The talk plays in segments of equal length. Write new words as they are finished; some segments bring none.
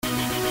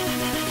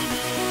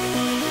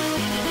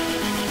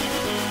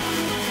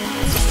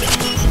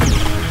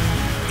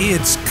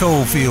It's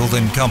Cofield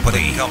and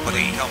Company.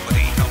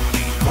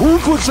 Who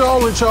put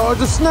y'all in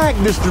charge of snack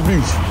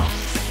distribution?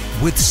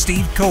 With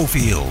Steve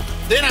Cofield.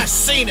 Then I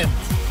seen him.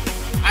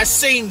 I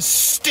seen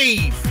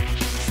Steve.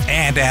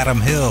 And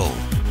Adam Hill.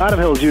 Adam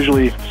Hill is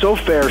usually so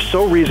fair,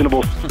 so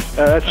reasonable.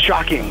 That's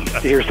shocking to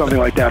hear something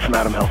like that from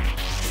Adam Hill.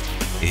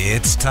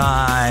 It's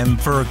time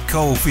for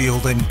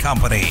Cofield and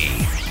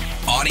Company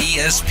on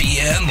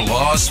ESPN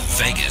Las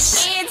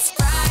Vegas. It's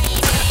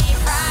Friday,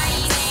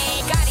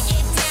 gotta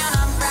get down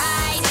on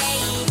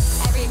Friday.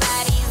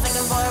 Everybody's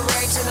looking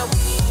forward to the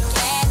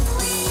weekend.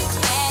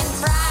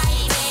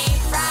 Friday,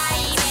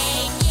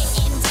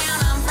 getting down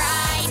on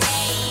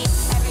Friday.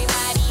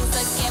 Everybody's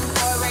looking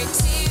forward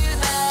to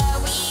the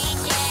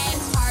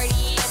weekend.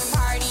 Partying.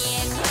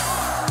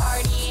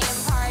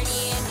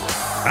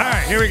 All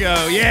right, here we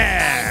go.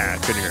 Yeah,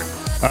 good to hear.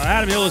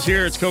 Adam Hill is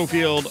here. It's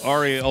Cofield,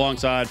 Ari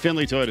alongside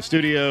Findlay Toyota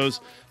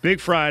Studios.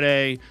 Big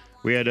Friday.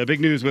 We had big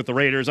news with the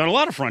Raiders on a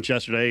lot of fronts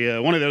yesterday.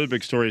 One of the other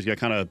big stories got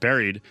kind of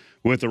buried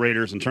with the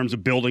Raiders in terms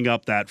of building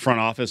up that front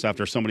office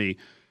after so many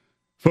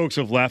folks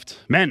have left,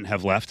 men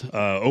have left,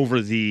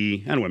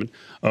 and women,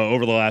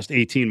 over the last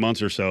 18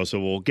 months or so.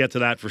 So we'll get to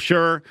that for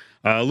sure.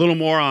 A little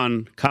more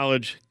on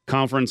College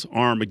Conference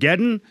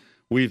Armageddon.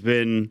 We've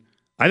been,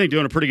 I think,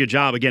 doing a pretty good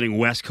job of getting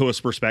West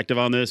Coast perspective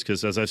on this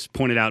because, as I've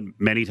pointed out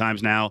many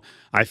times now,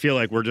 I feel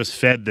like we're just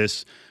fed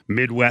this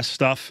Midwest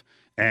stuff.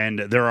 And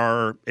there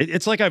are,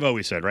 it's like I've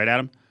always said, right,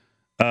 Adam?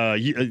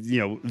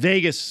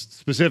 Vegas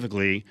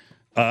specifically,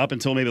 up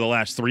until maybe the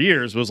last 3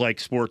 years, was like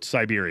sports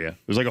Siberia.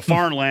 It was like a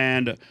foreign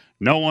land.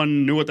 No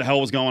one knew what the hell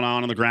was going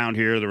on the ground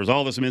here. There was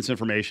all this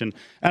misinformation.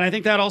 And I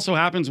think that also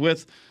happens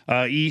with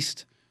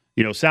East,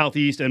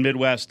 Southeast and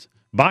Midwest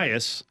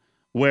bias,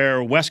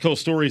 where West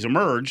Coast stories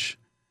emerge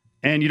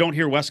and you don't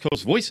hear West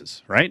Coast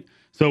voices, right?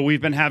 So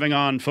we've been having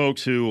on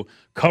folks who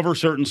cover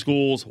certain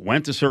schools,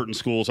 went to certain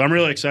schools. I'm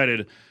really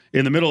excited.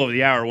 In the middle of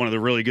the hour, one of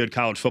the really good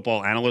college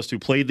football analysts who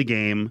played the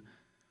game,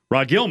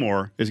 Rod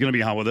Gilmore, is going to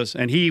be on with us.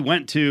 And he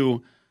went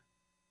to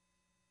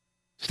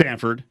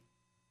Stanford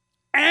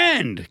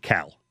and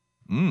Cal.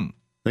 I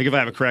think if I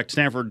have it correct,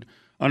 Stanford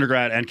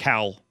undergrad and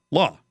Cal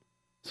Law.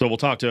 So we'll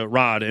talk to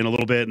Rod in a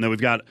little bit. And then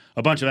we've got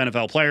a bunch of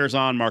NFL players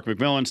on, Mark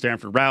McMillan,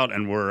 Stanford route,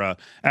 and we're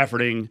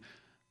efforting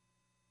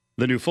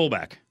the new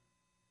fullback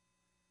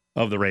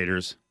of the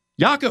Raiders,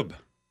 Jakob.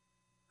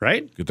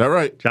 Right? Get that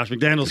right. Josh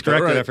McDaniels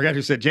corrected. Right. I forgot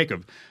who said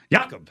Jacob.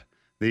 Jakob,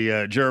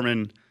 the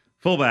German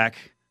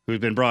fullback who's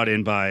been brought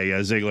in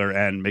by Ziegler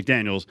and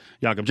McDaniels.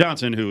 Jakob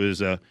Johnson, who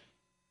is,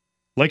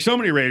 like so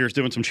many Raiders,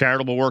 doing some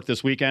charitable work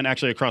this weekend,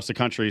 actually across the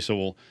country.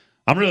 So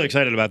I'm really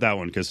excited about that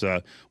one because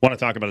I want to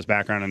talk about his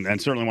background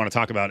and certainly want to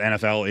talk about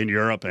NFL in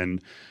Europe.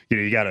 And,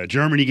 you got a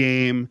Germany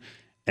game.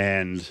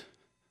 And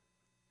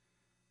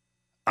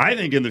I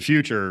think in the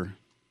future,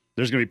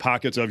 there's going to be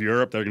pockets of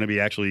Europe that are going to be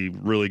actually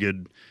really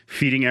good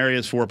feeding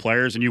areas for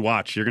players. And you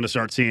watch, you're going to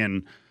start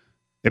seeing,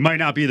 it might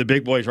not be the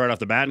big boys right off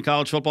the bat in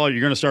college football.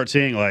 You're going to start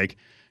seeing like,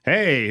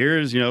 hey,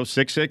 here's, 6'6",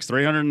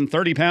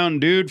 330-pound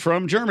dude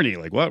from Germany.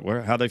 Like what?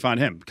 How'd they find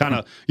him? Kind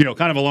of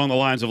along the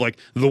lines of like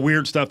the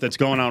weird stuff that's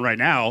going on right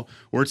now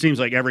where it seems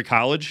like every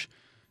college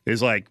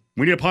is like,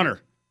 we need a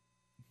punter.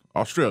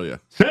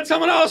 Australia. Send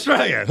someone to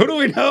Australia. Who do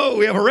we know?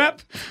 We have a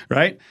rep,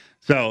 right?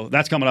 So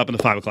that's coming up in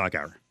the 5 o'clock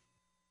hour.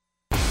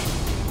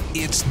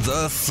 It's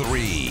The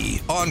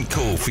 3 on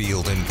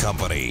Cofield and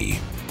Company.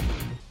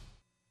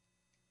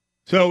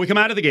 So we come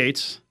out of the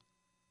gates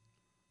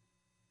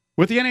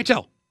with the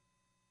NHL.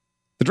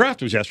 The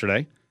draft was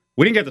yesterday.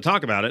 We didn't get to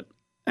talk about it,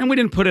 and we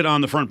didn't put it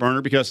on the front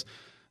burner because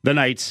the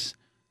Knights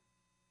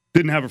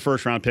didn't have a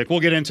first-round pick. We'll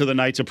get into the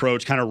Knights'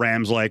 approach, kind of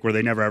Rams-like, where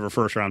they never have a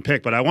first-round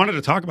pick. But I wanted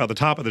to talk about the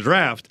top of the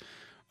draft.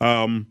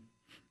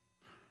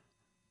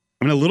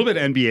 A little bit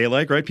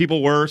NBA-like,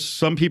 right?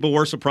 Some people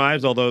were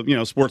surprised,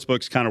 although, sports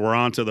books kind of were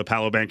on to the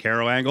Paolo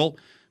Banchero angle,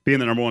 being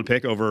the number one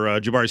pick over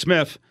Jabari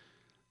Smith.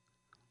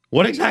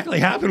 What exactly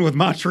happened with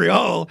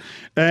Montreal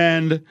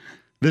and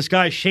this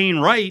guy, Shane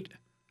Wright?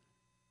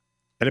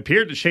 It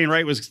appeared that Shane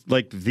Wright was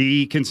like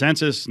the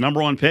consensus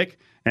number one pick,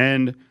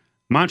 and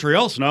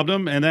Montreal snubbed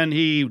him, and then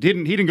he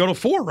didn't go to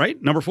 4,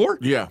 right? Number 4?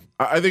 Yeah.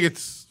 I think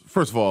it's,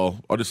 first of all,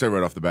 I'll just say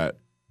right off the bat,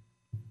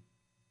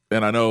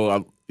 and I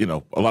know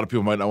a lot of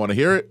people might not want to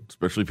hear it,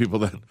 especially people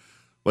that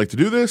like to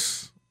do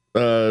this.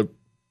 There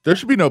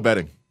should be no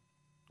betting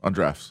on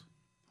drafts.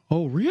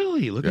 Oh,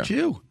 really? Look at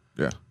you.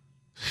 Yeah.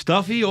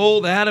 Stuffy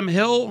old Adam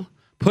Hill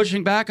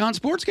pushing back on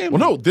sports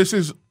gambling. Well, no, this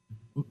is,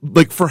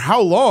 like, for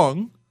how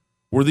long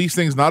were these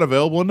things not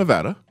available in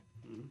Nevada?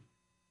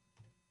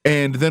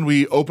 And then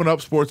we open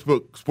up sports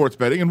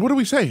betting, and what do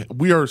we say?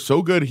 We are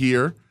so good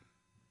here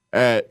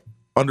at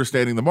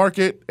understanding the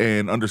market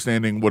and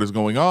understanding what is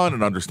going on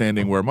and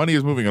understanding where money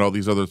is moving and all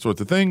these other sorts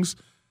of things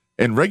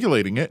and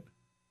regulating it,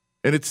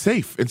 and it's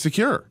safe and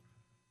secure.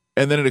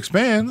 And then it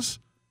expands,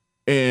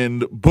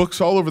 and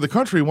books all over the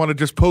country want to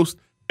just post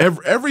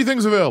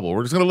everything's available.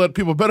 We're just going to let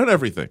people bet on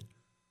everything.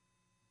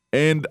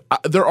 And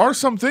there are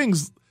some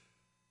things.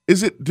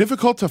 Is it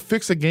difficult to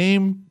fix a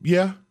game?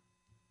 Yeah.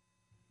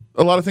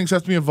 A lot of things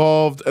have to be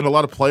involved, and a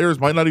lot of players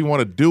might not even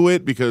want to do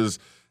it because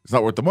it's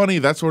not worth the money,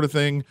 that sort of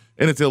thing,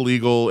 and it's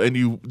illegal, and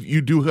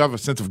you do have a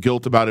sense of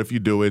guilt about it if you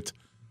do it.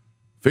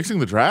 Fixing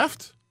the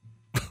draft?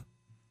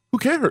 Who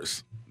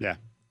cares? Yeah.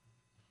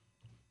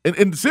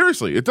 And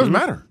seriously, it doesn't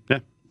matter. Yeah.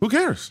 Who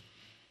cares?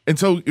 And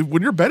so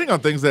when you're betting on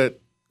things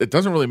that it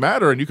doesn't really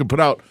matter and you can put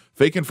out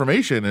fake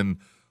information and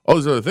all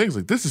these other things,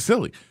 like this is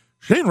silly.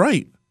 Shane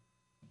Wright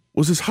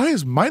was as high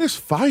as minus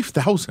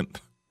 5,000.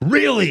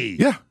 Really?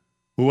 Yeah.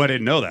 Ooh, I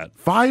didn't know that.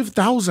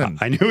 5,000.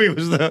 I knew he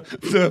was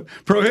the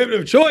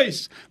prohibitive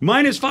choice.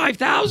 Minus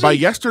 5,000. By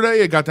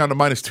yesterday, it got down to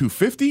minus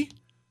 250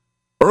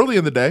 early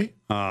in the day.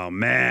 Oh,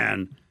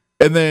 man.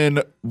 And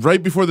then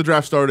right before the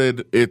draft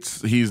started,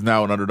 he's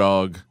now an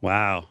underdog.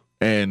 Wow.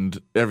 And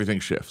everything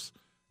shifts.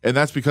 And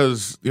that's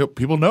because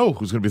people know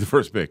who's going to be the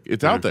first pick.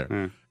 It's out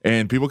there.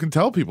 And people can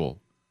tell people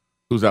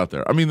who's out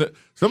there. I mean,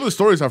 some of the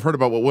stories I've heard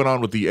about what went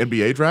on with the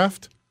NBA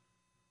draft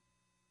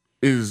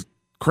is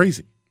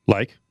crazy.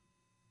 Like?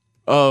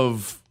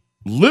 Of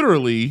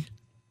literally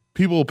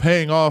people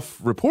paying off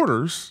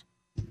reporters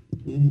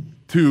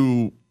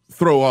to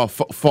throw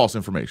off false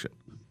information.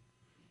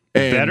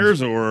 And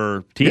bettors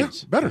or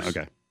teams? Yeah, bettors.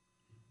 Okay.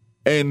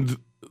 And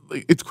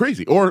it's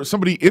crazy. Or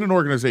somebody in an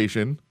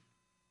organization,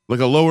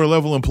 like a lower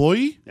level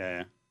employee,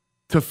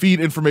 to feed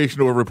information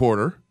to a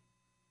reporter.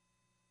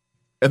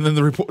 And then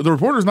the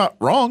reporter's not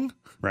wrong.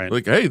 Right.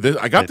 Like, hey,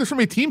 I got this from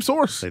a team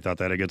source. They thought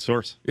they had a good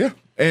source. Yeah.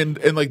 And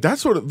like that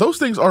sort of, those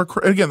things are,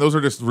 again, those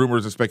are just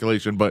rumors and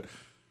speculation. But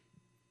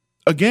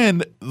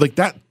again, like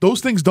those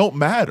things don't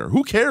matter.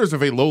 Who cares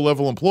if a low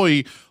level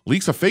employee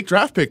leaks a fake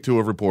draft pick to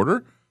a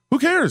reporter? Who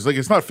cares? Like,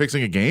 it's not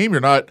fixing a game.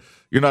 You're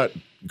not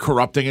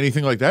corrupting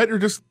anything like that. You're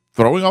just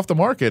throwing off the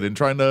market and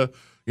trying to,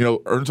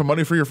 earn some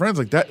money for your friends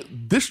like that.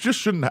 This just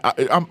shouldn't.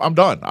 I'm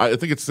done. I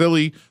think it's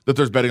silly that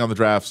there's betting on the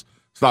drafts.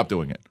 Stop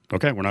doing it.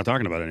 Okay, we're not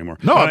talking about it anymore.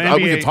 No,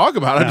 we can talk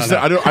about it.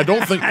 I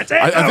don't think.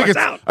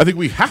 I think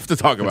we have to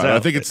talk about it. I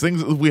think it's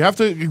things we have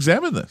to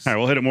examine this. All right,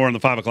 we'll hit it more in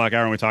the 5 o'clock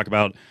hour when we talk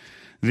about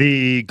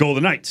the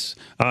Golden Knights.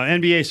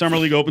 NBA Summer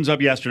League opens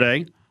up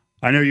yesterday.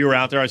 I know you were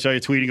out there. I saw you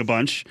tweeting a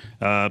bunch.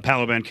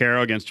 Paolo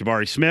Banchero against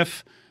Jabari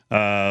Smith.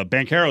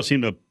 Banchero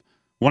seemed to.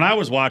 When I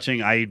was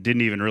watching, I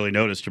didn't even really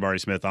notice Jabari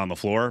Smith on the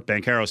floor.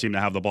 Banchero seemed to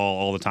have the ball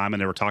all the time,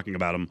 and they were talking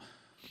about him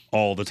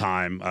all the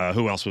time.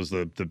 Who else was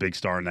the big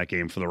star in that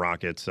game for the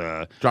Rockets?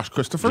 Josh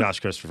Christopher? Josh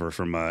Christopher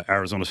from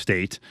Arizona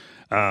State.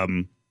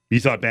 You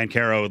thought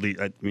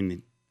Banchero,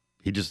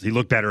 he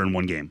looked better in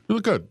one game. He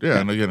looked good. Yeah,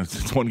 and again,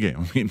 it's one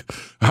game.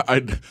 I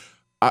mean,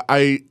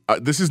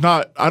 this is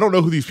not, I don't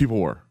know who these people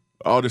were.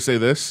 I'll just say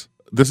this.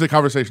 This is a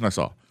conversation I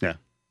saw. Yeah.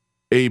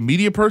 A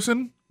media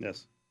person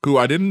who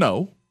I didn't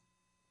know,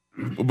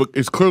 but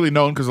is clearly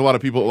known because a lot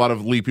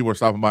of league people are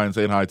stopping by and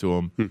saying hi to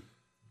him,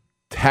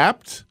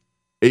 tapped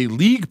a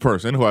league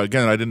person who,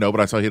 again, I didn't know,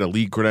 but I saw he had a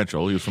league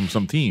credential. He was from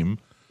some team.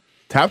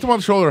 Tapped him on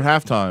the shoulder at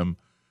halftime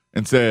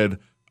and said,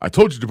 I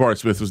told you Jabari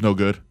Smith was no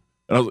good.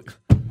 And I was like,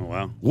 oh,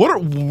 wow. What are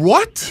we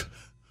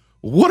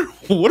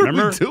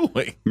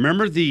doing?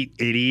 Remember the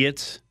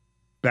idiots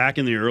back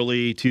in the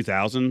early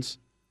 2000s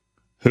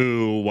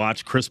who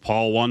watched Chris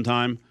Paul one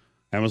time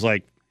and was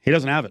like, he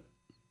doesn't have it.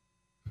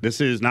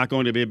 This is not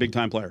going to be a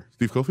big-time player.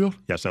 Steve Cofield?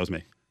 Yes, that was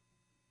me.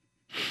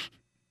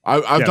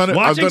 I've done it.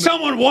 Watching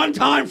someone one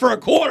time for a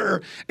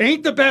quarter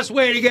ain't the best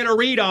way to get a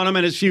read on him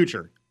and his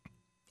future.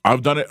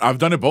 I've done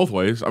it both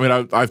ways. I mean,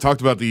 I've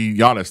talked about the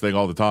Giannis thing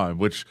all the time,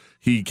 which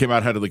he came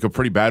out, had like a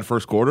pretty bad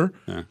first quarter,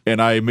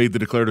 and I made the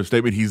declarative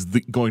statement he's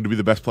going to be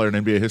the best player in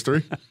NBA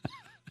history.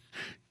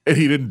 And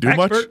he didn't do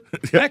much.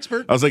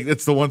 Expert. I was like,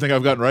 it's the one thing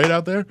I've gotten right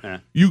out there. Yeah.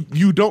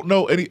 You don't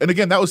know any, and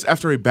again, that was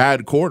after a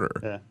bad quarter.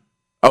 Yeah.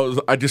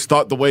 I just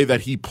thought the way that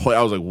he played,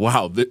 I was like,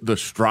 wow, the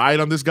stride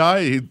on this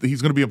guy,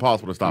 he's going to be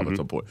impossible to stop at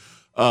some point.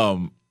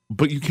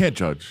 But you can't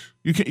judge.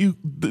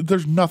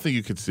 There's nothing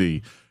you can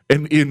see.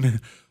 And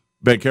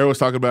Banchero was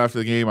talking about after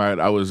the game.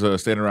 I was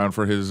standing around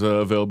for his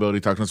availability,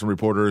 talking to some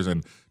reporters,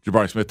 and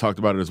Jabari Smith talked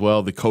about it as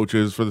well. The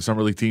coaches for the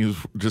summer league teams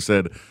just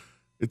said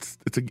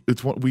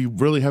it's one we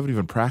really haven't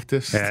even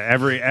practiced. Yeah,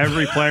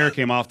 every player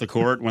came off the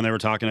court when they were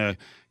talking to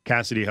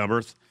Cassidy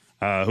Hubbarth,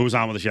 who was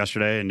on with us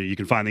yesterday, and you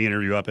can find the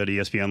interview up at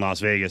ESPN Las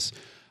Vegas.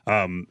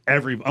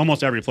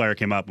 Almost every player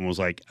came up and was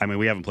like, I mean,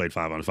 we haven't played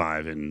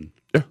 5-on-5 in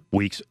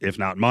weeks, if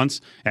not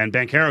months. And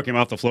Banchero came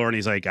off the floor and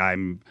he's like,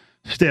 I'm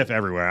stiff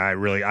everywhere.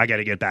 I got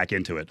to get back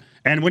into it.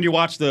 And when you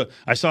watch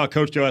I saw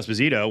Coach Joe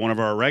Esposito, one of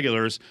our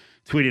regulars,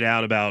 tweeted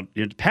out about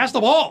pass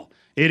the ball.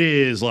 It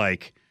is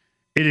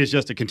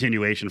just a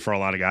continuation for a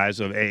lot of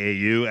guys of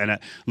AAU and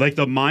like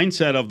the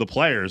mindset of the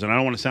players. And I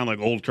don't want to sound like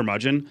old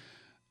curmudgeon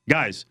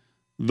guys.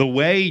 The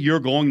way you're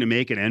going to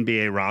make an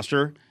NBA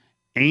roster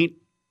ain't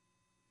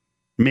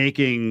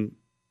making,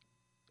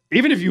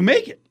 even if you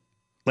make it,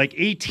 like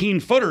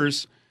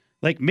 18-footers,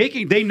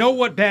 they know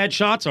what bad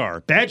shots are.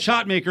 Bad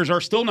shot makers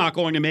are still not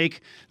going to make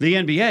the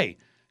NBA.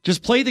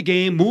 Just play the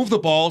game, move the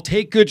ball,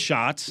 take good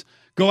shots,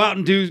 go out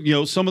and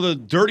do, some of the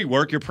dirty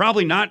work. You're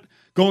probably not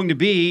going to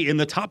be in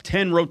the top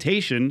 10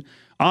 rotation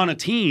on a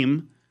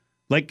team.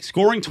 Like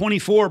scoring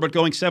 24, but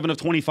going 7 of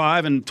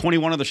 25 and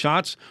 21 of the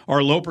shots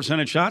are low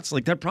percentage shots.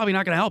 Like, they're probably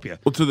not going to help you.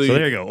 Well, so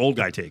there you go. Old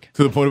guy take.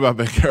 To the point about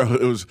Banchero,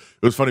 it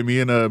was funny. Me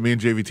and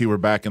JVT were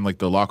back in like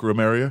the locker room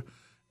area,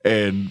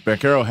 and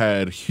Banchero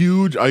had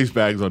huge ice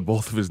bags on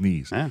both of his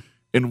knees. Yeah.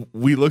 And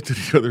we looked at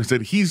each other and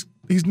said, he's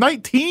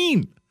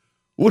 19.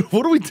 What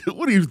do we do?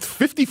 What are you,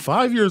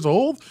 55 years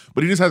old?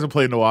 But he just hasn't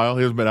played in a while.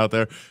 He hasn't been out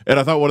there. And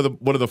I thought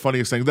one of the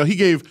funniest things. Now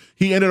he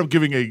ended up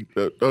giving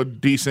a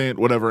decent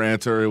whatever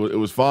answer. It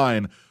was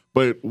fine.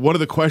 But one of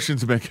the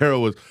questions to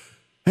Banchero was,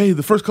 hey,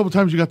 the first couple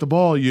times you got the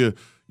ball, you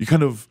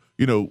kind of,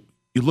 you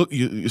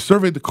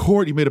surveyed the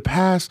court, you made a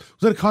pass. Was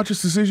that a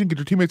conscious decision? Get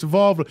your teammates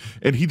involved?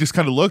 And he just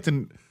kind of looked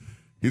and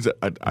he said,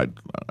 I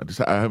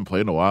haven't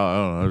played in a while. I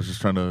don't know. I was just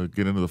trying to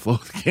get into the flow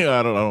of the game.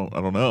 I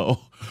don't know.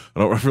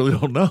 I really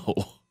don't know.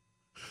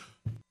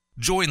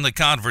 Join the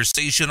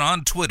conversation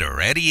on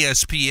Twitter at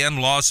ESPN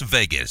Las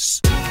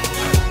Vegas.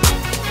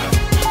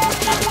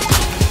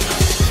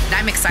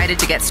 I'm excited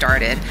to get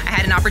started. I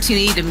had an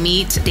opportunity to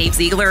meet Dave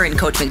Ziegler and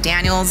Coach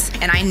McDaniels,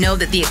 and I know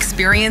that the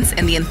experience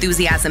and the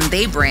enthusiasm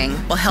they bring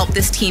will help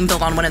this team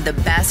build on one of the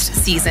best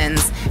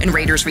seasons in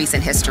Raiders'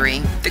 recent history.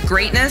 The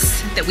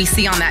greatness that we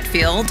see on that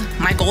field,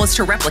 my goal is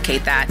to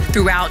replicate that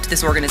throughout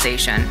this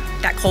organization.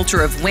 That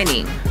culture of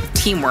winning,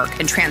 teamwork,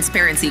 and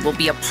transparency will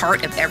be a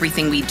part of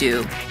everything we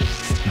do.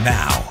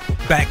 Now,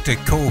 back to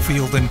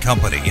Cofield and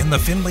Company in the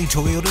Findlay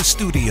Toyota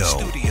studio.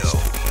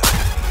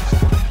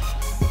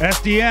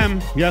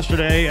 SDM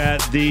yesterday at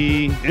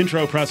the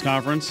intro press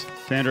conference.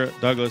 Sandra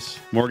Douglas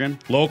Morgan,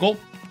 local.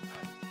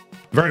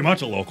 Very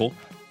much a local.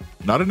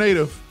 Not a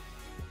native.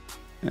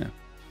 Yeah.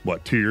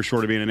 What, 2 years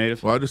short of being a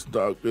native? Well, I just,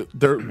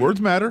 their words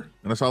matter.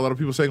 And I saw a lot of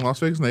people saying Las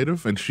Vegas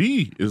native, and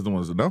she is the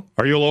ones that know.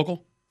 Are you a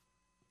local?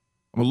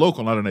 I'm a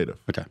local, not a native.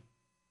 Okay.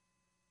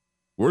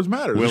 Words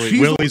matter.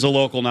 Willie's a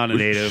local, not a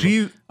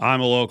native. I'm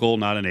a local,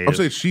 not a native. I'm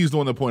saying she's the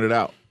one that pointed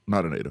out,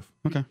 not a native.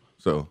 Okay.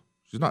 So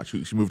she's not.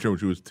 She moved here when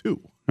she was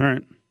 2. All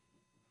right.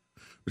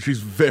 But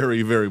she's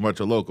very, very much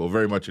a local,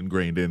 very much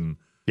ingrained in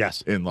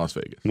Las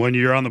Vegas. When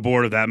you're on the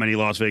board of that many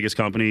Las Vegas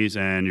companies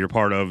and you're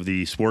part of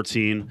the sports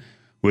scene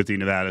with the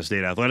Nevada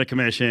State Athletic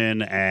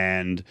Commission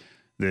and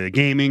the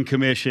Gaming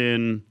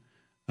Commission,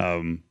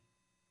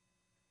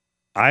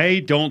 I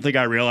don't think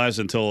I realized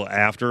until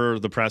after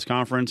the press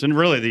conference, and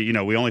really,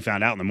 we only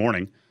found out in the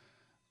morning,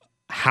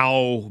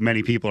 how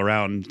many people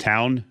around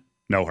town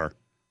know her.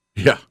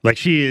 Yeah. Like,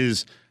 she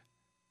is,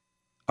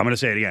 I'm going to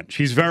say it again,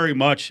 she's very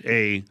much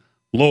a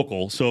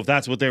local. So if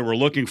that's what they were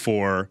looking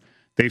for,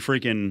 they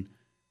freaking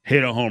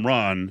hit a home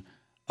run.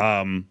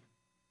 I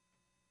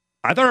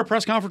thought her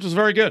press conference was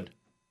very good.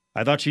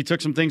 I thought she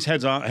took some things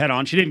head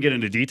on. She didn't get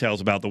into details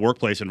about the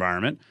workplace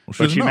environment,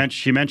 but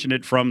she mentioned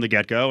it from the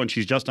get-go, and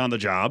she's just on the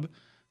job.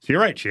 So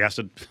you're right. She has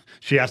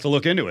to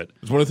look into it.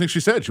 It's one of the things she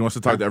said. She wants to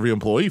talk to every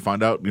employee,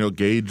 find out,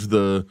 gauge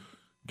the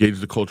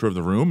culture of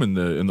the room and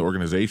the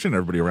organization,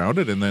 everybody around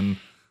it, and then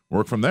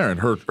work from there. And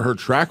her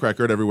track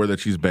record everywhere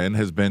that she's been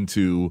has been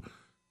to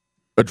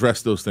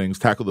address those things,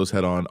 tackle those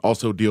head on,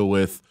 also deal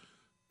with,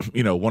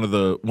 one of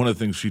the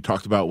things she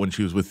talked about when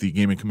she was with the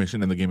Gaming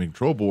Commission and the Gaming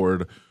Control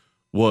Board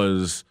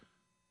was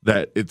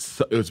that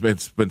it's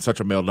been such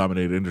a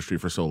male-dominated industry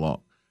for so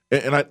long.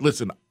 And I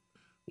listen,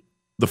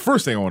 the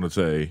first thing I want to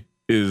say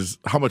is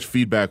how much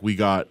feedback we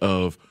got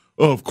of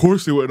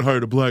course they went and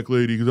hired a black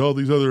lady because all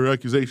these other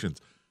accusations.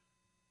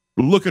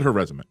 Look at her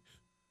resume.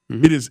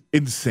 Mm-hmm. It is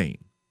insane.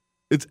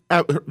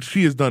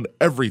 She has done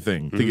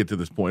everything to get to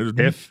this point.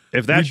 If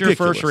that's ridiculous. Your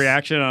first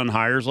reaction on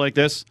hires like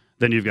this,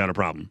 then you've got a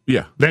problem.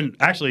 Yeah. Then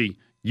actually,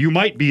 you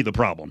might be the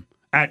problem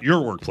at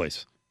your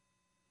workplace.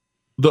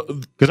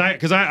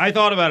 Because I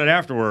thought about it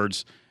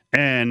afterwards,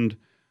 and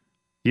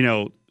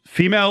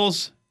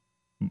females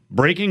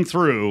breaking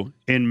through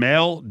in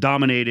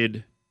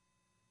male-dominated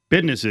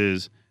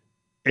businesses,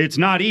 it's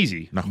not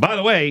easy. No. By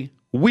the way,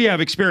 we have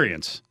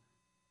experience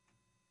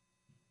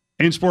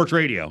in sports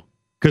radio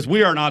because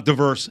we are not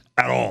diverse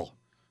at all.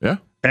 Yeah.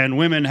 And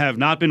women have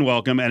not been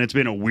welcome, and it's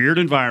been a weird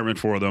environment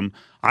for them.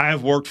 I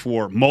have worked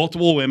for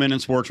multiple women in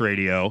sports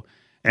radio,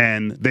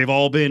 and they've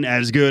all been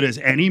as good as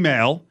any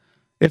male,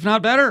 if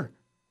not better,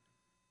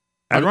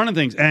 at running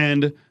things.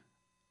 And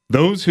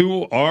those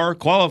who are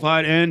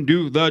qualified and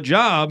do the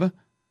job,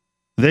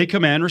 they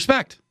command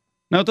respect.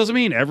 Now, it doesn't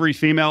mean every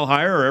female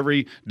hire or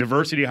every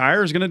diversity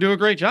hire is going to do a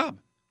great job.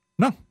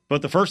 No.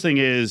 But the first thing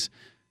is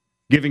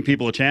giving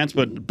people a chance,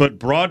 but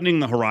broadening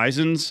the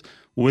horizons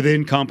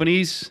within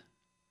companies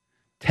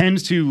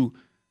tends to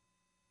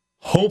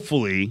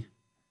hopefully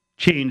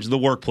change the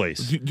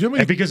workplace.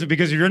 Because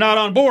if you're not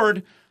on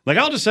board, like,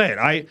 I'll just say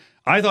it.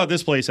 I thought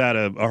this place had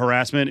a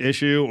harassment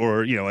issue,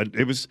 or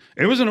it was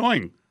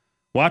annoying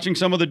watching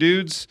some of the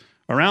dudes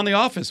around the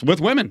office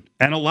with women,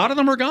 and a lot of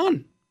them are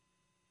gone.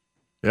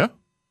 Yeah.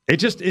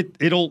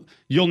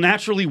 You'll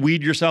naturally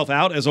weed yourself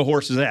out as a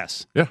horse's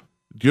ass. Yeah.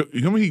 You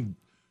know how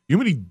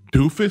many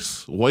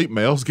doofus white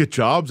males get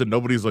jobs and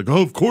nobody's like,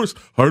 oh, of course,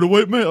 hire a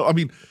white male. I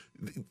mean,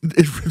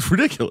 it's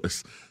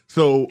ridiculous.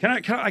 So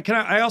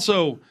I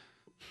also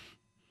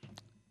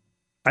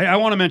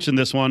want to mention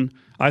this one.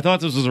 I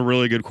thought this was a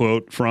really good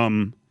quote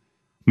from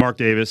Mark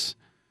Davis.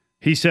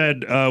 He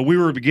said, we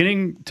were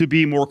beginning to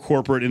be more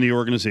corporate in the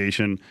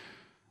organization.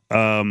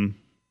 It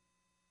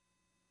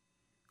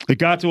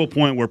got to a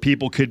point where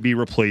people could be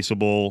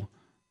replaceable.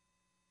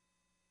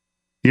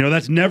 You know,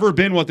 that's never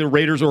been what the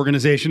Raiders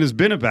organization has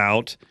been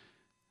about.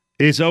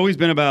 It's always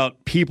been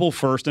about people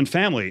first and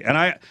family. And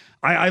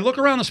I look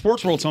around the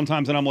sports world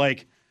sometimes and I'm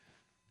like,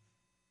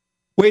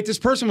 wait, this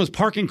person was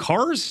parking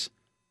cars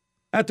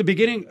at the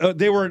beginning?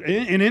 They were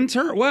an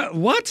intern?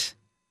 What?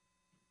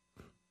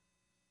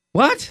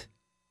 What?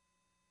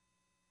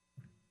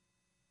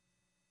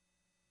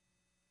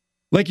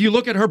 Like, you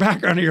look at her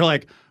background and you're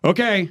like,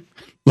 okay,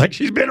 like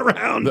she's been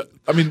around.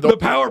 The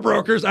power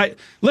brokers.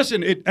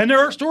 Listen, and there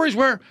are stories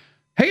where,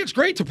 hey, it's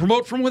great to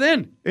promote from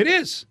within. It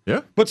is.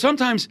 Yeah. But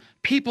sometimes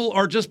people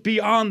are just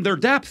beyond their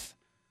depth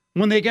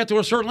when they get to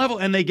a certain level,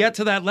 and they get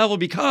to that level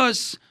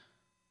because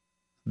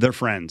they're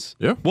friends.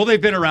 Yeah. Well,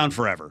 they've been around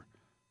forever.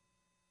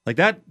 Like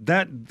that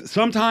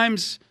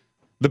sometimes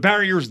the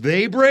barriers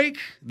they break,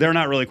 they're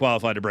not really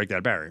qualified to break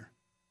that barrier.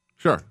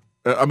 Sure.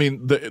 I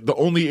mean, the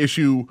only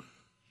issue,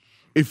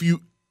 I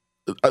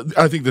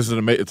think this is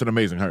it's an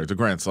amazing hire. It's a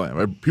grand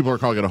slam. People are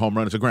calling it a home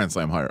run. It's a grand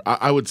slam hire.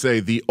 I would say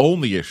the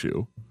only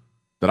issue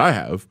that I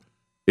have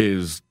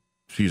is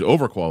she's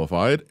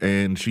overqualified,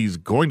 and she's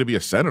going to be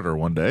a senator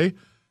one day.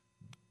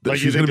 Like,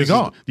 she's going to be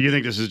gone. Do you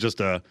think this is just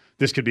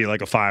this could be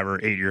like a 5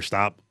 or 8 year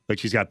stop? Like,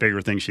 she's got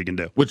bigger things she can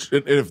do. Which,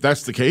 if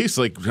that's the case,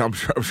 like I'm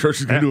sure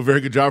she's going to do a very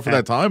good job for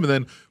that time, and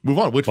then move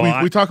on. Which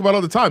we talk about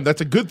all the time.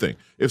 That's a good thing.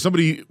 If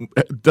somebody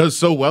does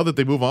so well that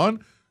they move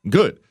on,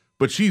 good.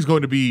 But she's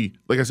going to be,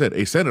 like I said,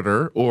 a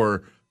senator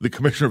or the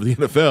commissioner of the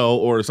NFL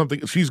or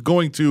something. She's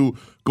going to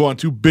go on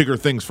to bigger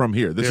things from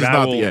here. This is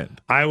not the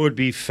end. I would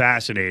be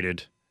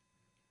fascinated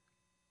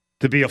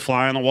to be a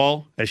fly on the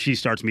wall as she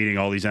starts meeting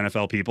all these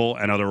NFL people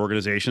and other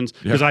organizations.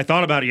 Because I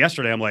thought about it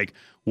yesterday. I'm like,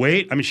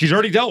 wait, I mean, she's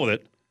already dealt with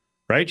it,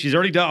 right? She's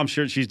already dealt. I'm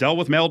sure she's dealt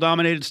with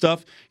male-dominated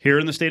stuff here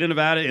in the state of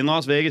Nevada, in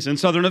Las Vegas, in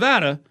Southern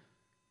Nevada.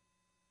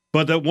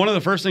 But one of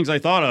the first things I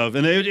thought of,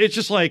 and it's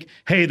just like,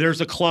 hey,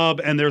 there's a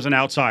club and there's an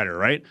outsider,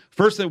 right?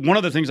 First, one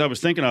of the things I was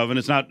thinking of, and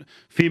it's not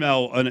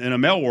female in a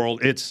male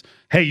world, it's,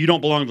 hey, you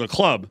don't belong to the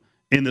club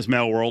in this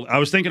male world. I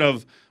was thinking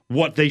of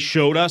what they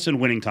showed us in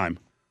Winning Time,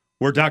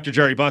 where Dr.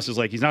 Jerry Buss is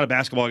like, he's not a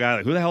basketball guy.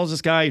 Like, who the hell is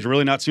this guy? He's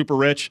really not super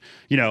rich,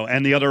 you know.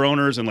 And the other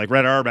owners and like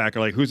Red Auerbach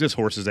are like, who's this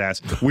horse's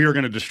ass? We are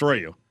going to destroy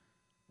you.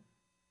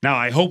 Now,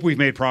 I hope we've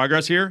made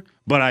progress here,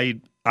 but I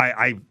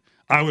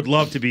would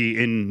love to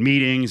be in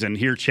meetings and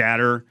hear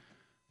chatter.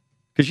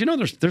 Because, you know,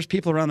 there's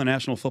people around the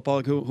National Football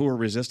League who are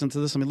resistant to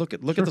this. I mean, look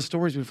at the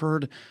stories we've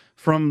heard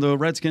from the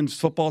Redskins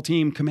football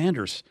team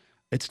commanders.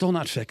 It's still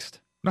not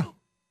fixed.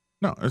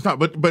 No, it's not.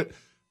 But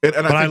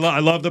I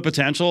love the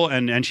potential,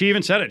 and she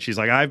even said it. She's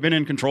like, I've been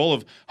in control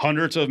of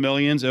hundreds of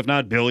millions, if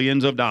not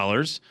billions of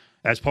dollars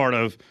as part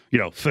of, you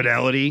know,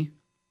 Fidelity,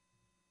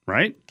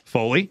 right?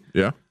 Foley.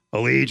 Yeah.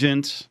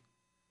 Allegiant.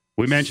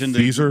 We mentioned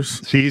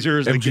Caesars,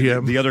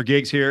 MGM. The other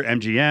gigs here,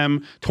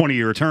 MGM,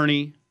 20-year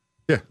attorney.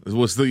 Yeah, it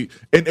was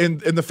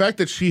and the fact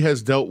that she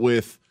has dealt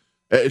with,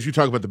 as you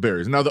talk about the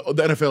barriers. Now the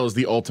NFL is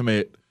the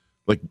ultimate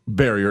like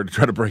barrier to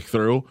try to break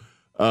through,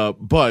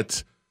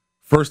 but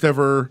first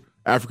ever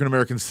African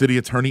American city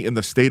attorney in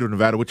the state of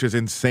Nevada, which is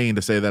insane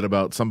to say that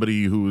about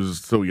somebody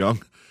who's so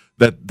young.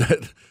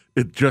 That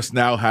it just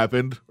now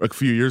happened a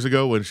few years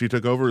ago when she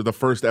took over, the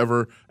first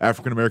ever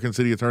African American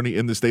city attorney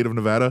in the state of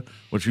Nevada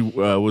when she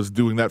was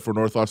doing that for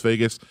North Las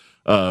Vegas.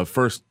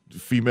 First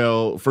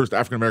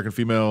African American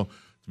female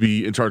to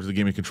be in charge of the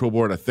gaming control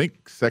board. I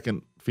think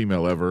second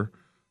female ever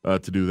to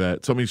do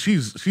that. So I mean,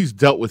 she's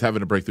dealt with having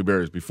to break through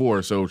barriers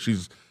before, so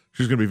she's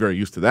going to be very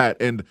used to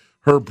that. And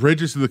her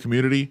bridges to the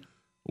community,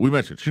 we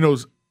mentioned, she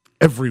knows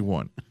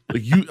everyone.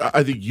 Like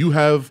I think you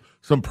have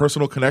some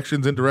personal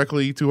connections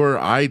indirectly to her.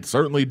 I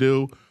certainly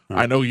do.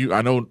 I know you.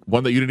 I know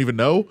one that you didn't even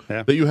know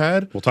that you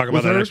had. We'll talk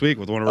about that next week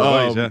with one of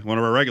our buddies, one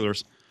of our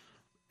regulars.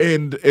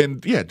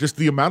 And yeah, just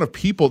the amount of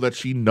people that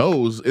she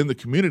knows in the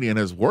community and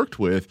has worked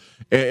with.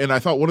 And I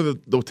thought one of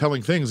the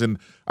telling things, and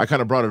I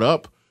kind of brought it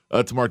up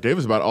to Mark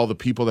Davis about all the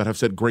people that have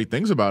said great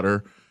things about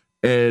her.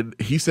 And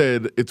he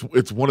said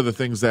it's one of the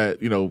things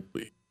that, you know,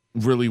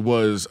 really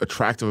was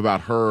attractive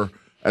about her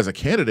as a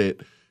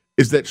candidate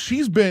is that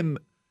she's been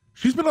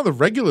on the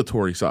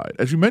regulatory side,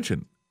 as you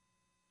mentioned.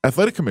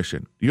 Athletic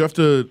Commission. You have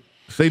to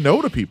say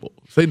no to people.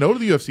 Say no to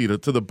the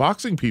UFC, to the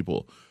boxing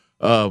people.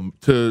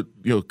 To,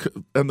 you know,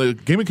 and the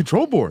gaming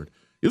control board.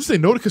 You have to say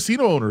no to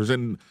casino owners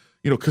and,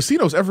 you know,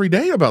 casinos every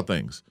day about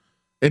things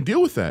and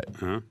deal with that.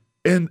 Uh-huh.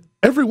 And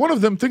every one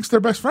of them thinks they're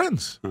best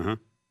friends. Uh-huh.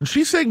 And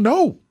she's saying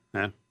no.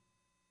 Yeah.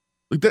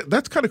 Like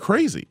that's kind of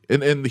crazy.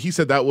 And he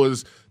said that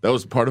was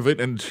part of it.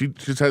 And she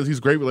just has these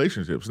great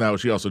relationships. Now,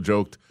 she also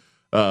joked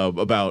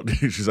about,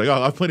 she's like, oh,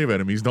 I have plenty of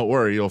enemies. Don't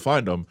worry, you'll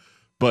find them.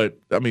 But,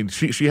 I mean,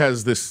 she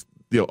has this,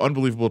 you know,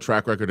 unbelievable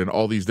track record in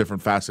all these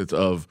different facets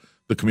of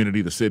the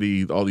community, the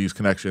city, all these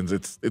connections.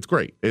 It's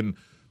great. And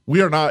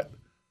we are not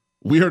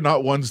we are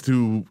not ones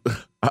to.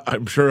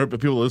 I'm sure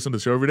people listen to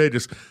the show every day.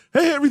 Just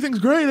hey, everything's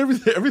great.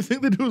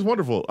 Everything they do is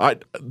wonderful.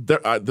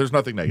 There's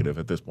nothing negative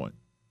at this point.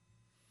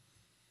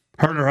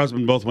 Her and her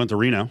husband both went to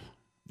Reno.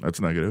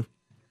 That's negative.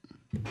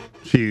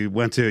 She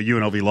went to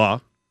UNLV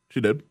Law.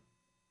 She did.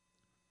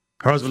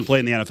 Her husband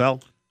played in the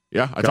NFL.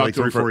 Yeah, I talked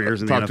to him for 4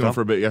 years in the NFL. Talked to him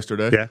for a bit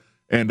yesterday. Yeah,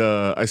 and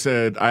I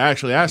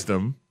actually asked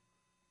him.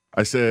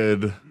 I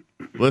said,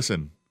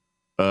 listen,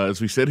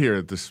 as we sit here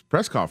at this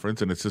press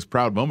conference, and it's this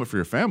proud moment for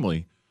your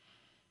family.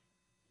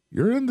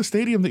 You're in the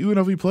stadium that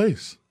UNLV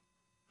plays.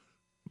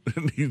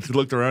 And he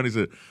looked around. He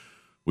said,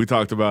 we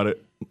talked about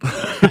it.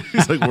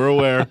 He's like, we're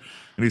aware.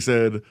 And he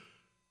said,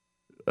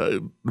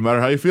 no matter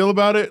how you feel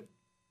about it,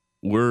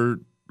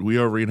 we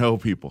are Reno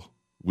people.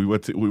 We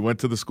went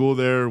to the school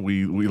there.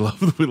 We love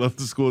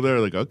the school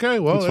there. Like, okay,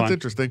 well, that's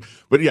interesting.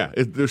 But yeah,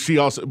 she,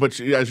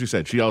 as you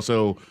said, she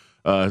also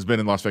has been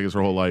in Las Vegas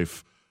her whole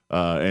life,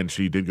 and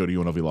she did go to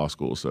UNLV Law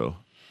School. So.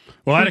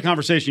 Well, I had a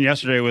conversation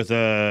yesterday with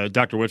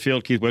Dr.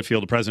 Whitfield, Keith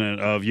Whitfield, the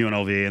president of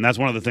UNLV, and that's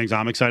one of the things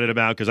I'm excited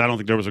about because I don't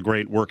think there was a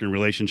great working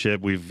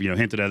relationship. We've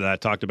hinted at that,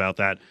 talked about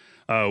that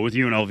with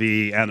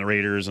UNLV and the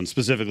Raiders, and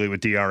specifically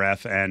with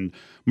DRF and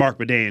Mark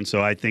Bedane.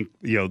 So I think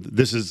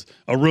this is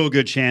a real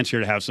good chance here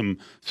to have some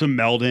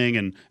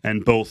melding,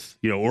 and both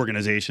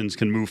organizations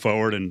can move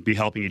forward and be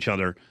helping each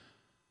other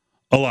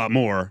a lot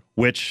more.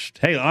 Which,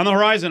 hey, on the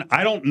horizon,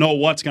 I don't know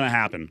what's going to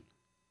happen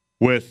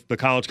with the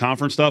college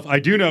conference stuff.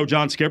 I do know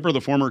John Skipper, the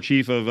former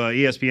chief of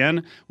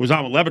ESPN, was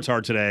on with Le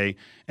Batard today,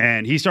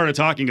 and he started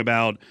talking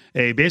about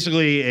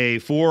basically a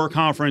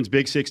 4-conference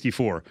Big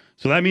 64.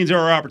 So that means there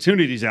are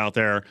opportunities out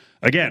there.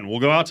 Again, we'll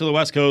go out to the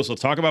West Coast.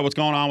 Let's talk about what's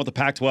going on with the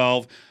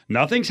Pac-12.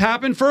 Nothing's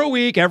happened for a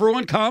week.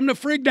 Everyone calm the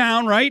frig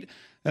down, right?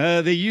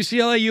 The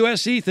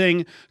UCLA-USC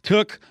thing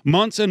took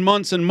months and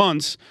months and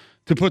months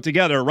to put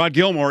together. Rod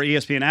Gilmore,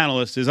 ESPN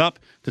analyst, is up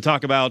to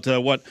talk about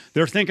what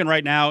they're thinking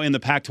right now in the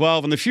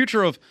Pac-12 and the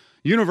future of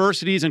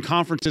universities and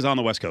conferences on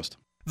the West Coast.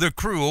 The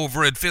crew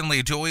over at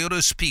Finley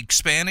Toyota speak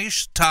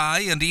Spanish, Thai,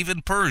 and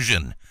even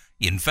Persian.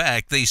 In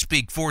fact, they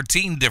speak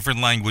 14 different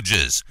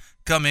languages.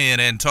 Come in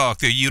and talk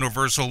the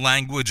universal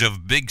language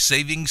of big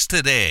savings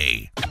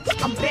today.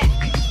 I'm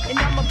back, and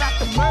I'm about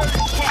to murder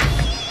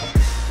cats.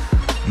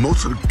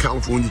 Most of the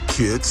California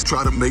kids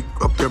try to make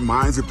up their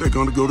minds if they're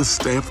going to go to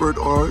Stanford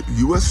or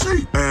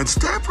USC. And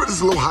Stanford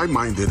is a little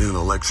high-minded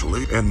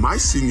intellectually. And my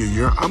senior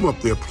year, I'm up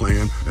there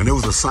playing, and there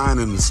was a sign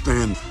in the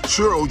stand,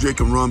 sure, OJ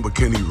can run, but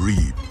can he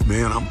read?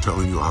 Man, I'm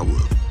telling you, I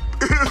will.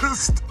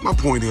 My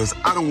point is,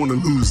 I don't want to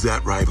lose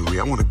that rivalry.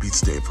 I want to beat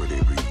Stanford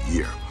every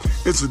year.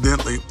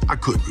 Incidentally, I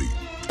could read.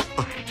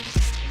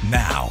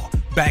 Now,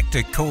 back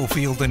to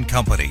Cofield and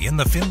Company in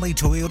the Finley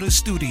Toyota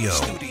studio.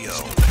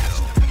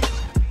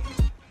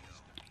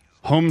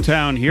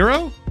 Hometown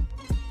hero,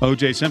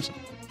 O.J. Simpson.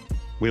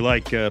 We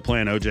like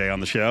playing O.J. on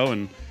the show,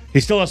 and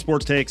he still has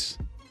sports takes.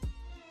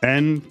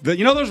 And,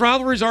 those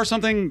rivalries are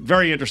something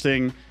very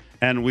interesting,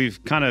 and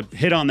we've kind of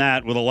hit on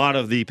that with a lot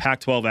of the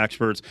Pac-12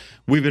 experts.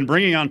 We've been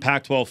bringing on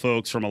Pac-12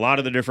 folks from a lot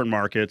of the different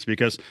markets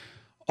because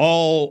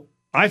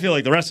I feel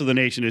like the rest of the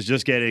nation is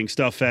just getting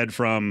stuff fed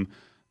from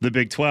the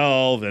Big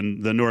 12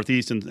 and the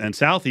Northeast and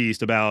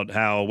Southeast about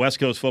how West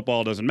Coast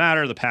football doesn't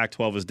matter, the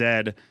Pac-12 is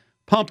dead.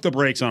 Pump the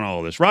brakes on all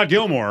of this. Rod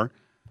Gilmore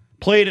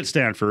played at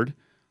Stanford,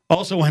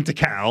 also went to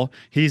Cal.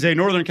 He's a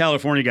Northern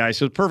California guy,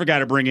 so the perfect guy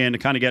to bring in to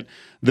kind of get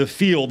the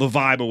feel, the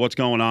vibe of what's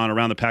going on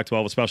around the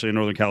Pac-12, especially in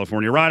Northern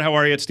California. Rod, how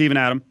are you? It's Steve and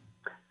Adam.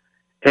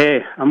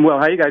 Hey, I'm well.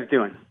 How you guys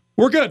doing?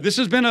 We're good. This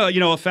has been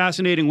a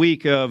fascinating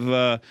week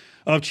of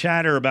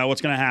chatter about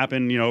what's going to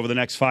happen, over the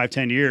next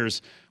 5-10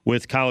 years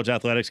with college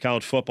athletics,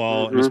 college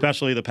football, and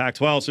especially the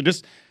Pac-12. So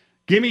just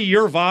give me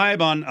your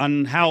vibe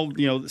on how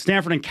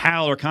Stanford and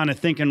Cal are kind of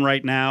thinking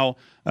right now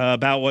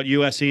about what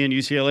USC and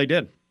UCLA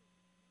did.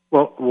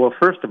 Well,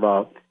 first of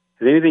all,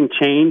 has anything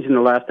changed in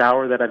the last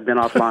hour that I've been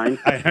offline?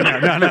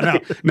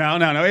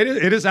 No.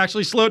 It is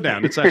actually slowed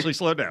down. It's actually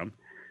slowed down.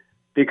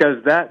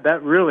 Because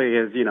that really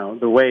is,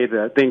 the way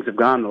that things have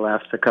gone the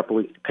last couple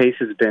of weeks. The pace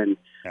has been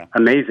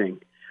amazing.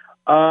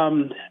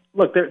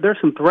 Look, there's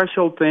some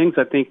threshold things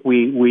I think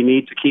we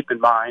need to keep in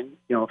mind.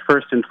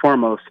 First and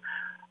foremost,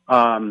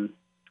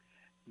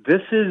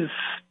 this is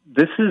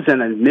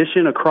an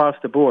admission across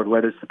the board,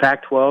 whether it's the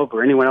Pac-12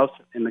 or anyone else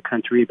in the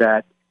country,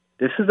 that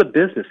this is a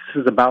business.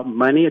 This is about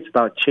money. It's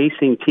about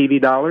chasing TV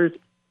dollars,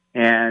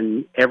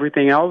 and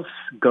everything else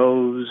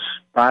goes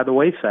by the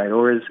wayside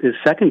or is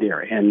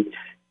secondary. And,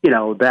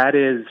 that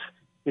is,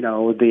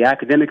 the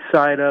academic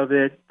side of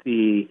it,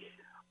 the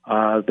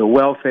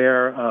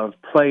welfare of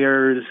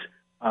players,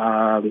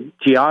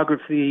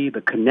 geography,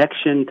 the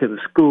connection to the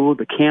school,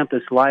 the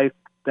campus life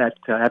that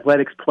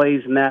athletics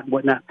plays in that,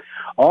 whatnot.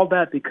 All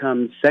that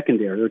becomes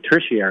secondary or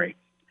tertiary.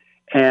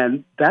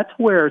 And that's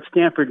where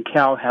Stanford and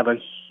Cal have a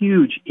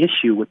huge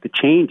issue with the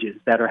changes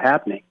that are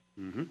happening.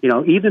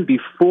 Mm-hmm. Even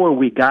before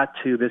we got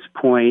to this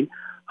point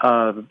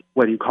of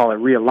whether you call it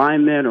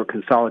realignment or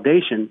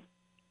consolidation,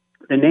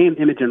 the name,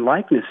 image, and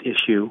likeness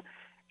issue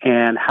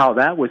and how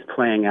that was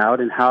playing out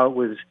and how it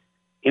was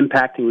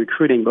impacting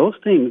recruiting, those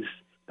things,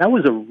 that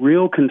was a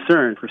real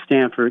concern for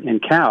Stanford and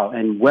Cal,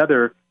 and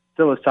whether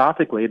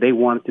philosophically they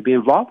wanted to be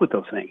involved with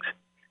those things.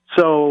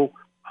 So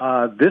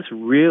this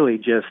really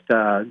just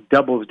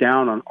doubles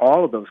down on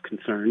all of those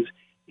concerns,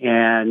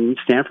 and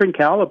Stanford and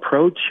Cal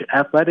approach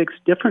athletics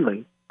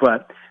differently.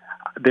 But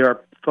there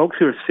are folks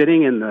who are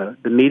sitting in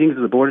the meetings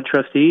of the Board of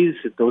Trustees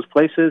at those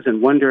places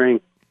and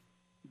wondering,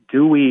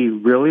 do we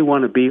really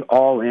want to be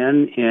all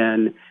in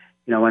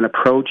an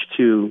approach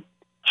to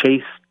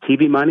chase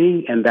TV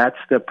money, and that's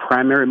the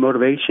primary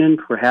motivation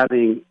for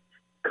having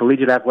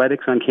collegiate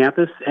athletics on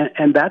campus?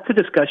 And that's a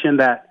discussion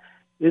that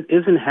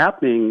isn't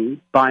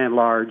happening by and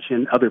large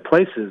in other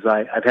places.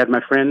 I've had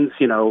my friends,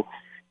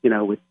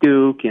 with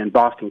Duke and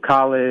Boston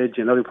College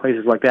and other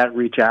places like that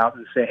reach out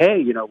and say,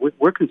 hey,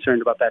 we're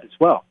concerned about that as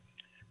well.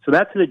 So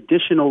that's an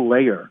additional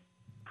layer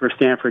for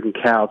Stanford and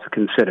Cal to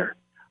consider.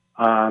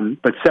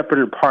 But separate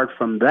and apart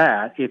from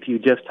that, if you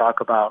just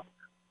talk about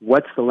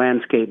what's the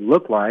landscape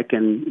look like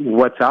and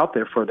what's out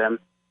there for them,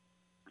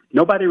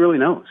 nobody really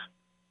knows.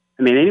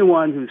 I mean,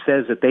 anyone who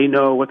says that they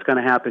know what's going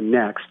to happen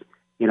next,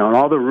 and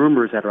all the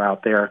rumors that are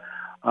out there,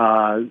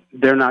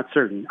 they're not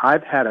certain.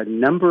 I've had a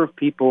number of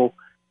people,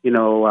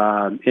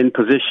 in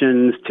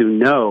positions to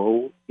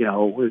know,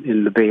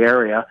 in the Bay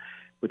Area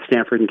with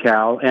Stanford and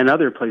Cal and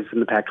other places in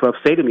the Pac-12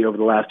 say to me over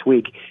the last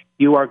week,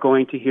 you are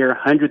going to hear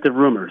hundreds of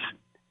rumors.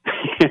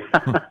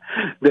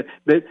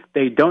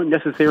 They don't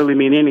necessarily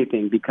mean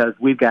anything, because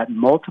we've got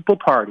multiple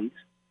parties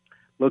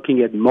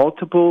looking at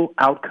multiple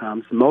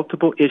outcomes,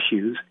 multiple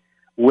issues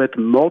with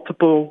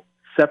multiple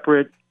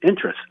separate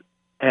interests.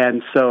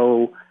 And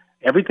so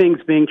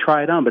everything's being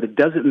tried on, but it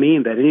doesn't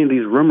mean that any of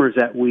these rumors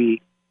that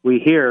we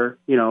hear,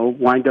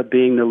 wind up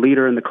being the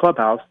leader in the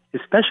clubhouse,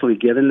 especially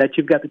given that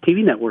you've got the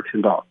TV networks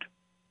involved.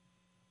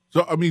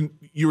 So, I mean,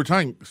 you were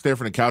tying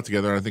Stanford and Cal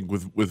together, I think,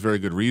 with very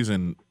good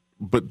reason.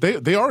 But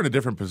they are in a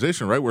different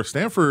position, right? Where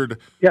Stanford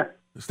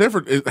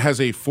has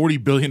a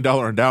 $40 billion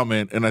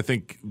endowment, and I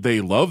think they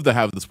love to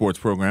have the sports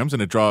programs,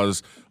 and it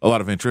draws a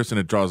lot of interest, and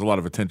it draws a lot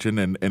of attention,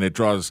 and it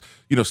draws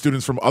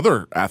students from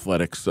other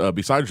athletics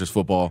besides just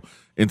football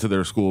into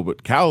their school.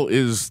 But Cal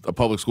is a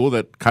public school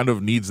that kind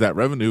of needs that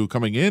revenue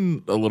coming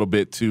in a little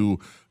bit to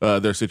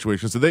their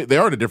situation. So they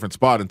are in a different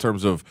spot in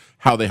terms of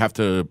how they have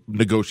to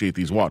negotiate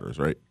these waters,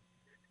 right?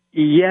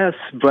 Yes,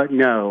 but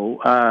no.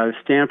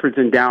 Stanford's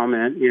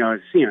endowment,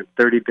 it's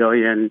 $30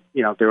 billion.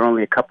 There are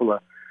only a couple of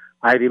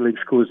Ivy League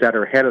schools that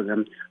are ahead of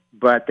them,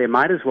 but they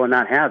might as well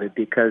not have it,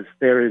 because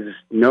there is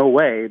no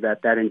way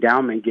that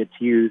endowment gets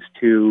used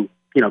to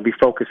be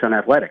focused on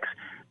athletics.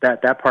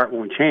 That part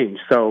won't change.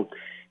 So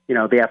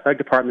the athletic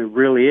department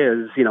really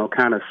is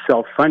kind of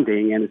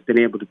self-funding, and it's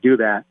been able to do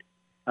that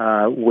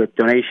with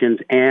donations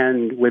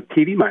and with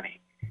TV money.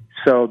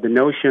 So the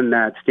notion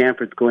that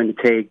Stanford's going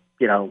to take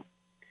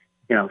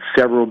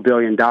several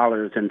 $billion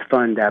and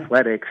fund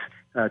athletics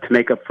to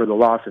make up for the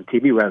loss of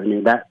TV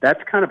revenue,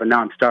 that's kind of a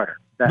non-starter.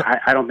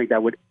 I don't think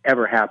that would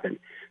ever happen.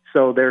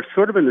 So they're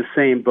sort of in the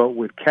same boat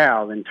with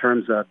Cal in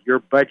terms of your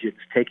budget's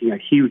taking a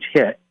huge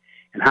hit,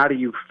 and how do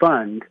you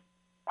fund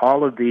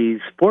all of these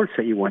sports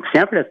that you want?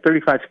 Stanford has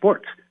 35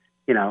 sports.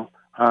 They don't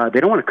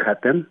want to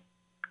cut them.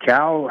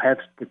 Cal has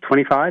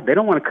 25. They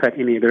don't want to cut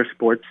any of their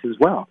sports as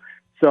well.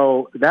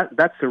 So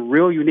that's a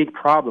real unique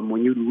problem.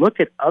 When you look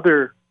at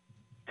other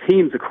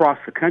teams across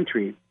the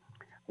country,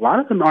 a lot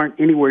of them aren't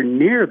anywhere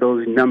near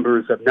those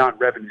numbers of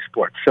non-revenue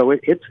sports. So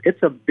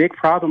it's a big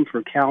problem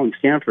for Cal and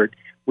Stanford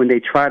when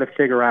they try to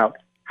figure out,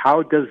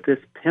 how does this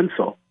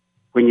pencil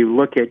when you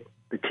look at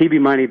the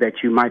TV money that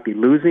you might be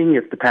losing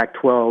if the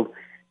Pac-12,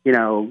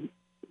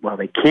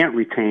 they can't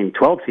retain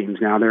 12 teams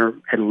now. They're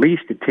at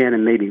least at 10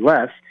 and maybe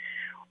less.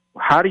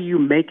 How do you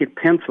make it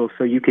pencil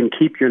so you can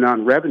keep your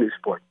non-revenue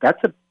sport?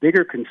 That's a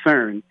bigger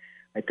concern,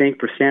 I think,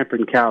 for Stanford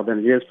and Cal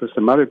than it is for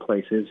some other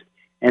places.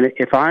 And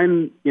if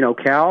I'm,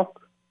 Cal,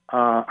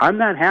 I'm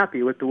not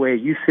happy with the way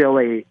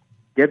UCLA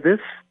did this.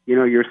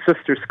 Your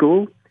sister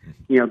school,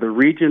 the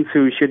regents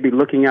who should be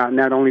looking out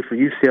not only for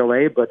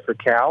UCLA but for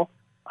Cal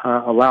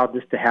allowed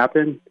this to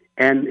happen.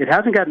 And it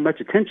hasn't gotten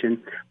much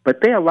attention, but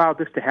they allowed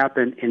this to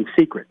happen in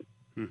secret.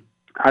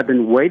 I've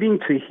been waiting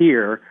to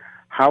hear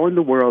how in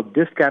the world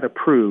this got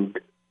approved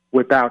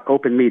without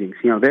open meetings.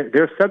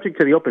 They're subject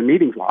to the open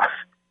meetings laws,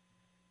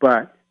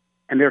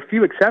 and there are a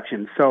few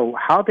exceptions. So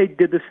how they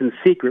did this in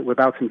secret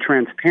without some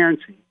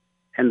transparency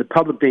and the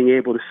public being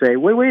able to say,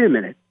 wait a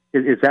minute,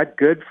 is that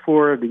good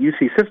for the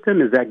UC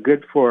system? Is that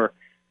good for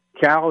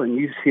Cal and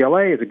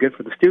UCLA? Is it good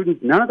for the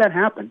students? None of that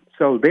happened.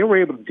 So they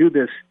were able to do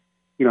this,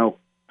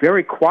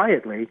 very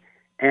quietly,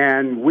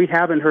 and we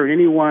haven't heard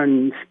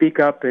anyone speak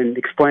up and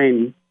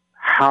explain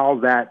how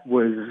that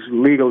was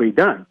legally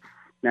done.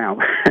 Now,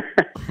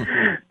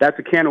 that's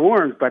a can of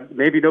worms, but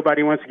maybe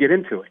nobody wants to get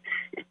into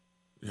it.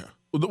 Yeah.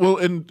 Well,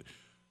 and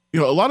a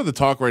lot of the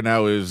talk right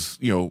now is,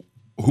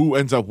 who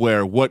ends up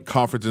where, what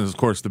conferences. Of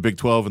course, the Big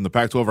 12 and the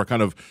Pac-12 are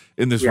kind of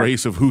in this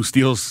race of who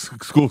steals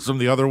schools from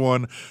the other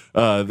one.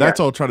 That's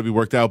all trying to be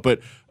worked out. But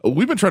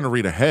we've been trying to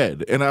read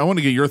ahead, and I want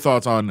to get your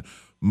thoughts on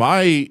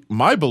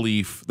my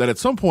belief that at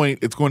some point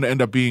it's going to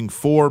end up being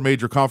 4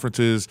 major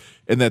conferences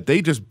and that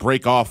they just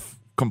break off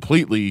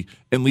completely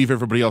and leave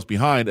everybody else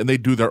behind and they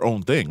do their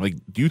own thing. Like,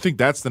 do you think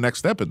that's the next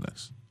step in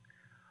this?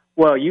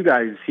 Well, you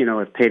guys,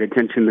 have paid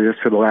attention to this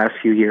for the last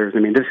few years. I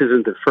mean, this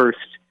isn't the first,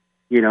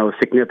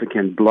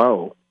 significant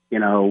blow,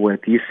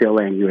 with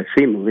UCLA and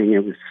USC moving.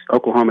 It was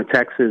Oklahoma,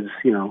 Texas,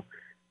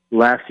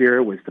 last year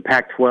it was the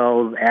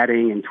Pac-12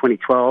 adding in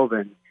 2012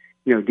 and,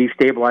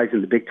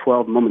 destabilizing the Big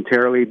 12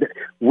 momentarily.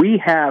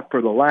 We have,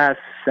 for the last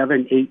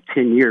 7, 8,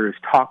 10 years,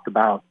 talked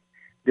about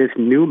this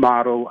new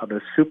model of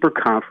a super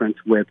conference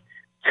with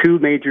 2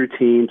 major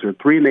teams or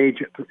 2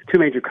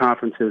 major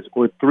conferences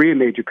or 3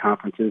 major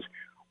conferences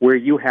where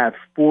you have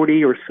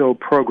 40 or so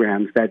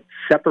programs that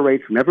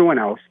separate from everyone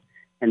else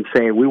and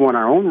say, we want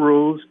our own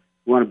rules,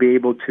 we want to be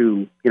able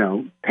to,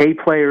 pay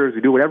players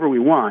or do whatever we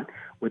want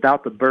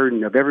without the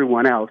burden of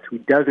everyone else who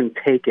doesn't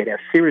take it as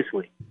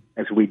seriously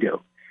as we do.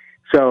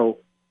 So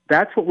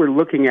that's what we're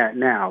looking at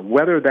now.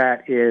 Whether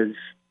that is,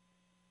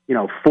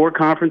 4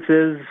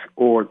 conferences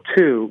or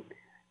 2,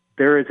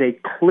 there is a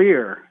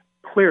clear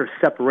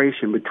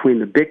separation between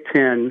the Big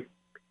Ten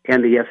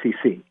and the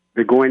SEC.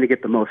 They're going to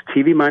get the most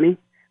TV money.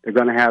 They're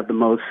going to have the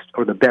most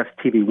or the best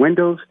TV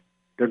windows.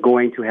 They're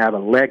going to have a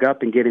leg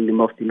up in getting the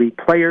most elite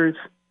players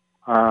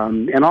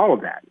and all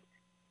of that.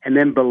 And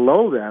then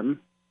below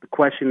them, the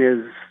question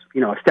is,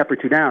 a step or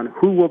 2 down,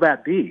 who will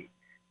that be?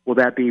 Will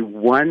that be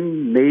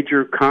one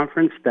major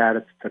conference that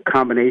it's a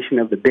combination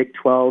of the Big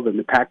 12 and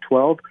the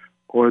Pac-12,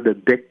 or the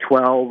Big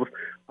 12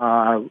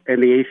 and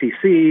the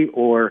ACC,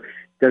 or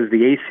does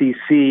the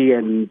ACC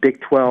and Big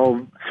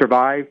 12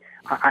 survive?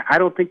 I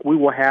don't think we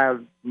will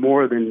have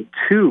more than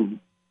 2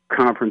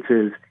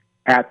 conferences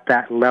at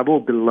that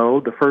level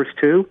below the first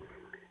 2.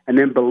 And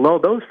then below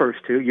those first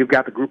 2, you've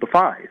got the group of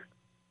 5.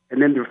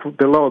 And then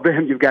below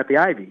them, you've got the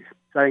Ivies.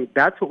 So I think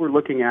that's what we're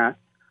looking at.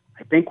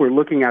 I think we're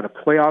looking at a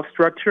playoff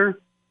structure.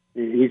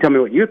 You tell me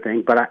what you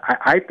think, but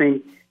I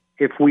think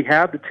if we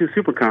have the 2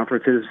 super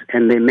conferences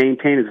and they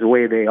maintain as the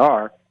way they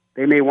are,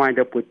 they may wind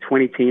up with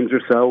 20 teams or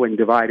so and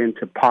divide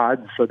into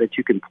pods so that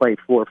you can play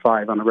 4 or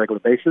 5 on a regular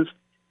basis.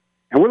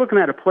 And we're looking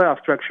at a playoff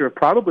structure of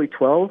probably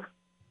 12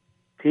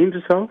 teams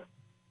or so,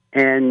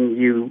 and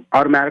you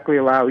automatically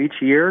allow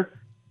each year,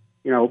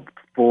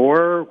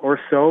 4 or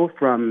so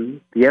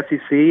from the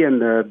SEC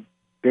and the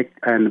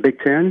Big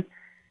Ten,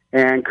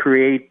 and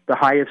create the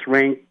highest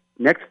ranked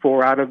next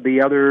 4 out of the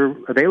other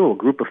available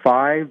group of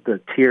 5, the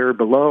tier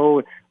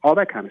below, all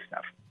that kind of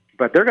stuff.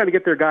 But they're going to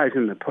get their guys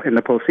in the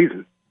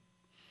postseason.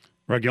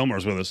 Brett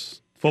Gilmore's with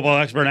us. Football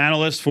expert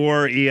analyst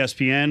for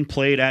ESPN,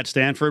 played at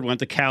Stanford, went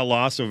to Cal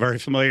Law, so very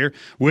familiar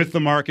with the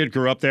market,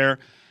 grew up there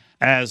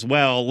as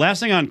well.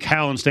 Last thing on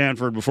Cal and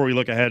Stanford before we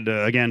look ahead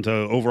again to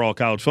overall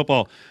college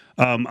football.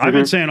 I've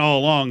been saying all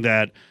along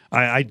that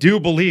I do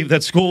believe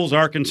that schools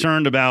are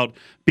concerned about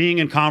being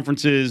in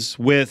conferences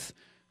with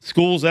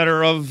schools that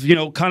are of,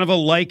 kind of a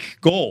like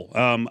goal.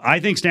 I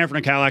think Stanford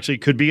and Cal actually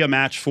could be a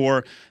match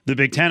for the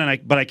Big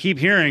Ten, but I keep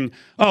hearing,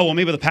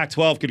 maybe the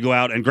Pac-12 could go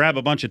out and grab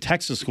a bunch of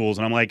Texas schools,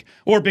 and I'm like,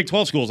 or Big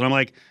 12 schools, and I'm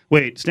like,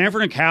 wait,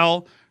 Stanford and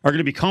Cal are going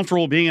to be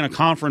comfortable being in a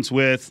conference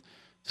with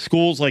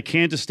schools like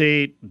Kansas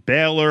State,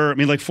 Baylor,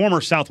 like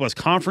former Southwest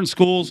Conference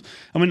schools.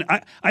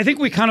 I think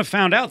we kind of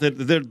found out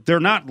that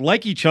they're not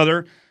like each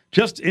other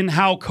just in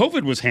how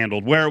COVID was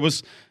handled, where it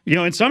was,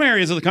 in some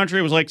areas of the country,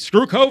 it was like,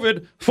 screw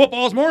COVID,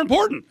 football is more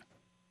important.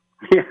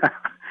 Yeah.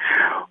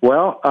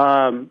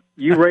 Well,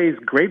 you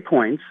raised great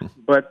points,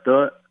 but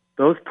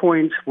those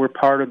points were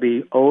part of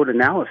the old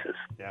analysis.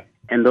 Yeah.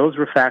 And those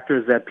were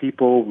factors that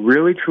people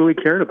really, truly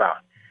cared about.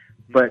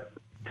 But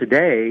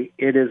today,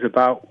 it is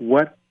about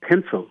what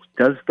pencils.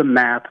 Does the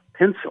math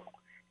pencil?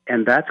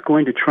 And that's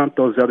going to trump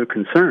those other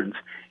concerns.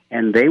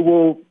 And they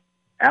will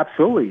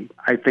absolutely,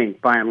 I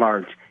think, by and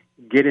large,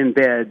 get in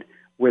bed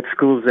with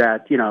schools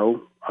that,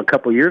 a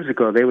couple years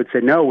ago, they would say,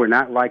 no, we're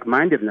not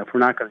like-minded enough.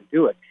 We're not going to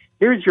do it.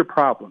 Here's your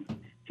problem.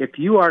 If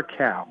you are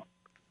Cal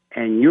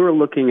and you're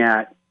looking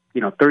at,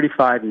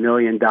 $35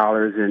 million in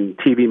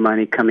TV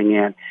money coming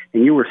in,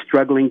 and you were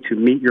struggling to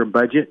meet your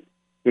budget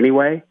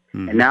anyway,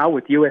 and now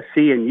with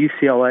USC and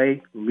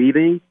UCLA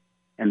leaving,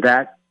 and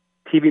that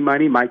TV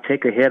money might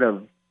take a hit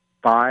of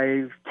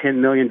 $5-10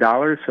 million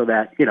so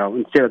that,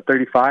 instead of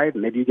 35,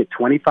 maybe you get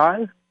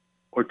 25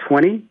 or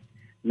 20.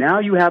 Now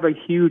you have a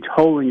huge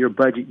hole in your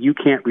budget you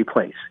can't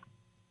replace.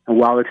 And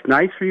while it's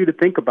nice for you to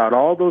think about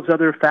all those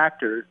other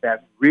factors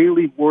that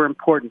really were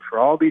important for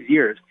all these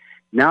years,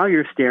 now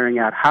you're staring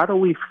at how do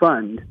we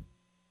fund,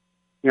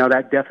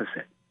 that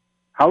deficit?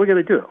 How are we going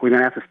to do it? Are we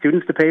going to ask the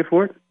students to pay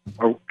for it?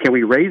 Or can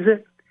we raise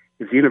it?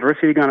 Is the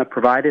university going to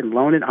provide it and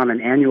loan it on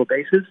an annual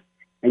basis?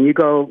 And you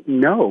go,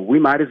 no, we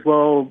might as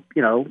well,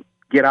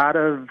 get out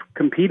of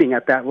competing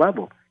at that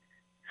level.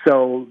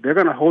 So they're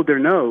going to hold their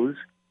nose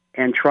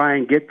and try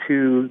and get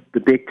to the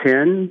Big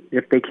Ten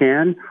if they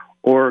can,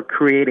 or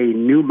create a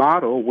new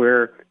model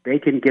where they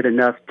can get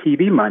enough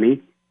TV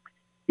money,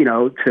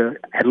 to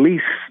at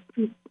least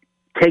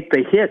take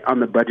the hit on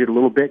the budget a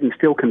little bit and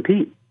still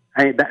compete.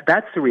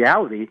 That's the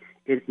reality.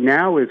 it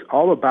now is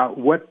all about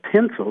what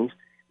pencils,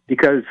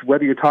 because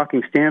whether you're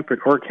talking Stanford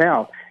or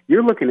Cal,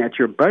 you're looking at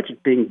your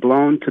budget being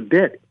blown to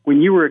bit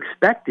when you were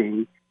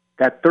expecting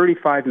that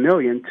 $35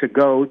 million to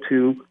go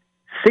to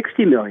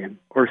 $60 million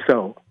or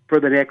so for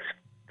the next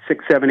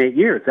 6, 7, 8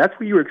 years. That's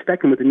what you were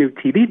expecting with the new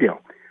TV deal.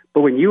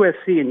 But when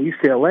USC and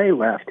UCLA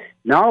left,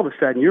 now all of a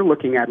sudden you're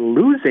looking at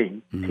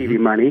losing TV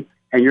money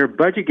and your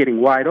budget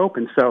getting wide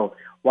open. So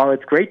while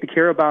it's great to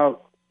care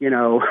about,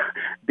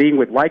 being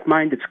with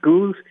like-minded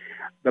schools,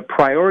 the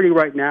priority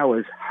right now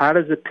is how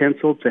does it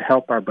pencil to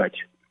help our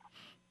budget.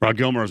 Rod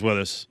Gilmore is with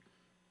us.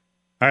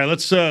 All right,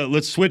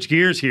 let's switch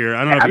gears here.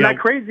 I don't know. If I'm not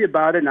crazy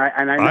about it, and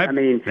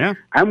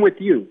I'm with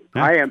you.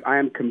 Yeah. I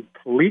am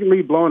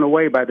completely blown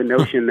away by the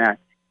notion that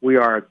we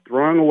are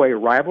throwing away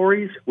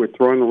rivalries. We're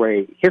throwing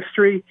away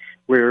history.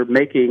 We're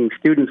making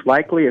students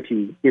likely, if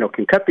you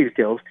can cut these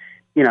deals,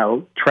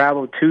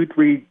 travel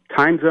 2-3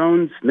 time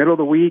zones, middle of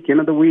the week, end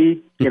of the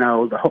week,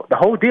 the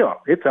whole deal.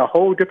 It's a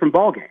whole different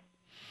ballgame.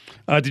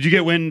 Did you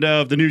get wind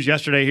of the news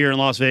yesterday here in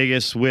Las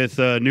Vegas with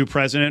a new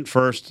president,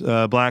 first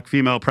black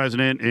female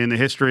president in the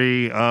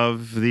history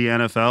of the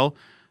NFL,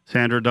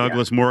 Sandra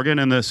Douglas Morgan,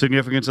 and the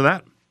significance of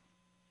that?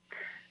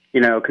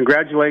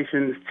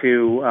 Congratulations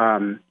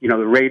to,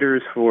 the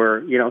Raiders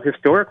for,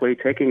 historically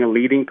taking a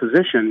leading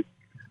position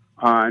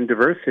on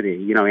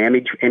diversity.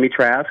 Amy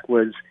Trask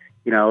was,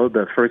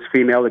 the first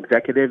female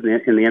executive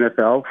in the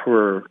NFL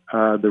for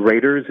the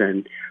Raiders,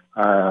 and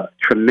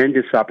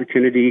tremendous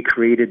opportunity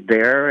created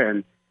there.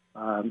 And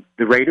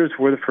the Raiders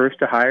were the first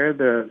to hire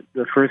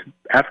the first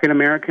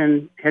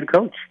African-American head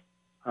coach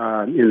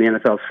in the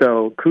NFL.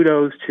 So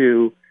kudos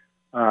to,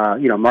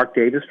 Mark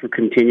Davis for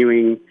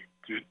continuing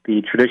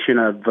the tradition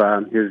of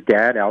his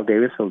dad, Al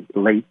Davis, the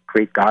late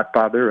great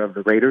godfather of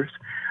the Raiders.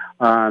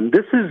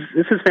 This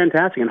is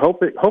fantastic, and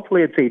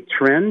hopefully it's a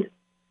trend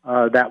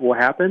that will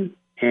happen.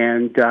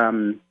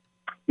 And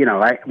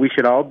we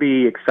should all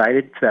be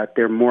excited that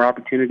there are more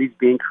opportunities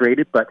being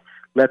created. But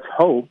let's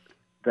hope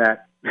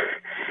that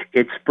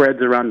it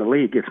spreads around the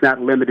league. It's not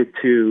limited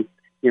to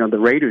the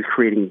Raiders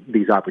creating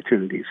these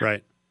opportunities.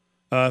 Right.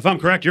 If I'm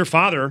correct, your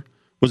father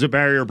was a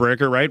barrier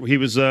breaker, right? He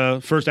was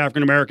first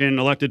African-American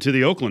elected to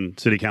the Oakland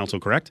City Council,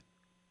 correct?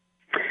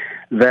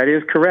 That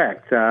is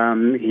correct.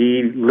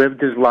 He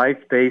lived his life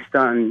based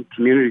on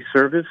community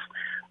service,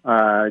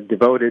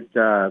 devoted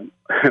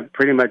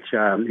pretty much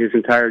his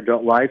entire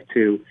adult life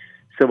to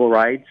civil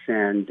rights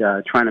and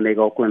trying to make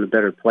Oakland a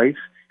better place.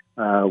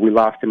 We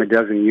lost him a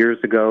dozen years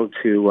ago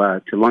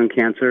to lung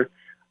cancer,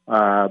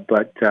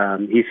 but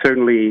he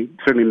certainly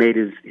made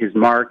his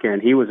mark,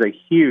 and he was a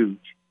huge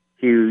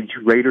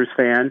Raiders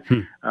fan,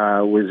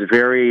 was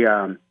very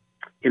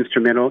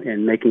instrumental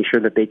in making sure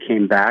that they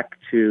came back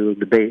to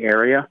the Bay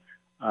Area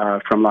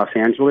from Los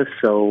Angeles.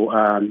 So,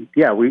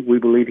 we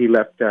believe he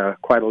left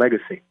quite a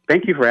legacy.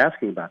 Thank you for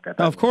asking about that.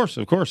 Of course.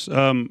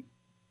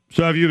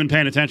 So have you been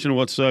paying attention to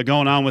what's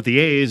going on with the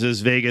A's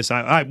as Vegas,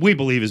 we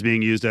believe, is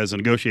being used as a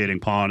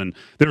negotiating pawn? And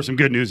there was some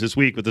good news this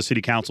week with the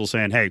city council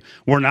saying, hey,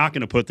 we're not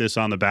going to put this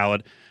on the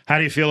ballot. How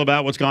do you feel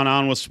about what's gone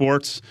on with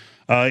sports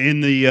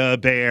in the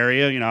Bay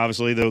Area?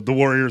 Obviously the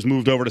Warriors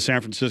moved over to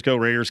San Francisco.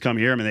 Raiders come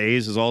here. The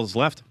A's is all that's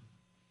left.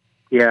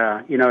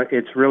 Yeah,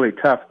 it's really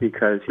tough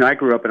because, I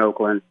grew up in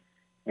Oakland,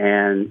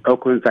 and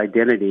Oakland's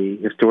identity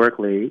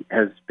historically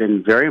has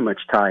been very much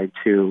tied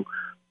to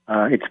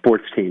its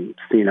sports teams,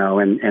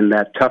 and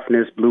that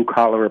toughness,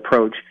 blue-collar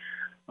approach.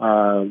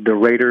 The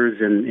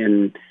Raiders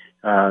in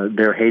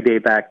their heyday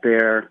back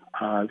there,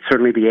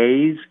 certainly the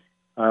A's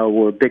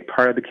were a big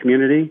part of the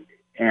community,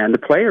 and the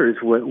players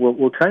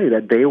will tell you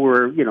that they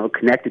were,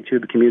 connected to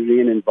the community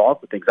and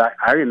involved with things.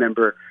 I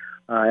remember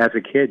as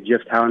a kid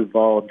just how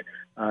involved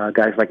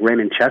guys like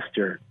Raymond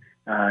Chester,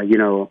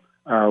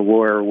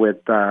 were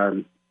with,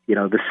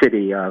 the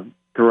city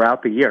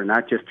throughout the year,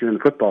 not just during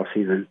the football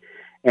season.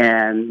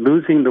 And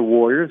losing the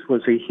Warriors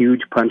was a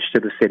huge punch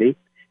to the city.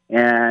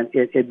 And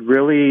it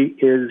really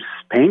is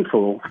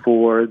painful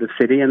for the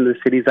city and the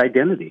city's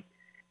identity.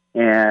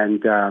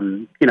 And,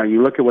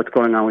 you look at what's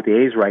going on with the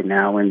A's right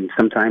now, and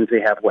sometimes they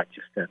have,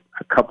 just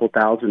a couple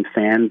thousand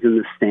fans in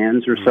the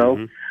stands or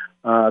so.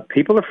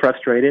 People are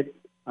frustrated.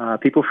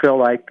 People feel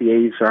like the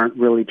A's aren't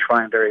really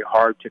trying very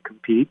hard to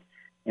compete.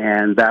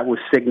 And that was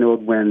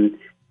signaled when,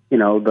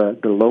 the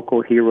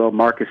local hero,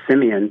 Marcus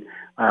Semien,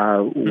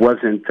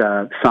 wasn't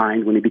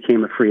signed when he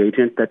became a free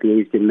agent, that the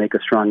A's didn't make a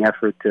strong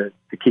effort to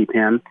keep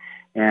him.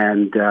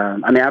 And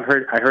I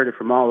heard it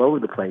from all over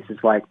the place.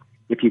 It's like,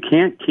 if you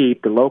can't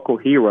keep the local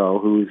hero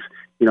who's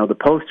the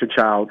poster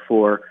child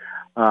for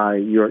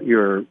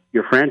your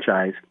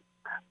franchise,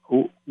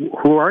 who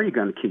are you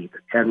going to keep?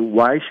 And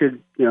why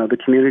should the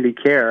community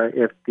care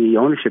if the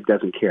ownership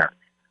doesn't care?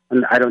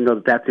 And I don't know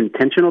that that's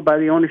intentional by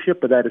the ownership,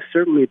 but that is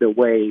certainly the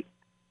way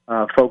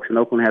folks in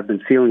Oakland have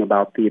been feeling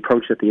about the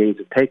approach that the A's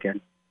have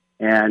taken.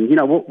 And,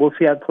 we'll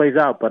see how it plays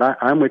out. But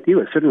I'm with you.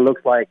 It certainly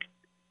looks like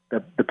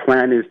the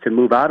plan is to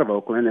move out of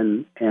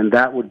Oakland, and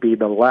that would be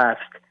the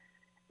last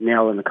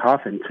nail in the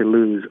coffin. To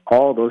lose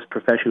all those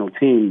professional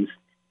teams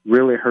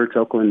really hurts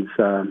Oakland's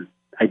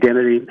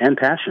identity and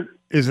passion.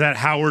 Is that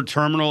Howard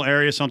Terminal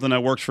area something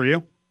that works for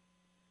you?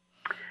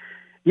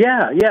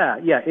 Yeah.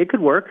 It could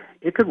work.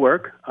 It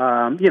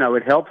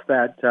helps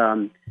that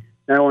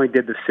not only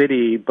did the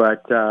city,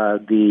 but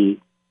the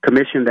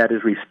commission that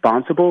is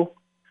responsible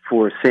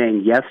for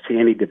saying yes to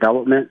any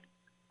development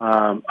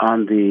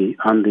on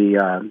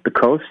the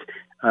coast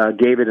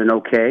gave it an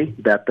okay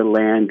that the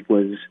land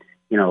was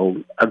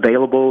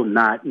available,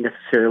 not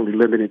necessarily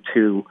limited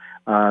to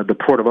the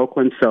Port of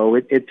Oakland. So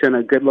it's in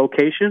a good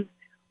location.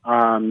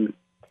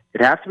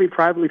 It has to be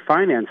privately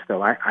financed,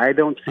 though. I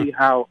don't see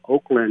how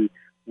Oakland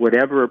would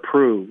ever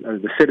approve, or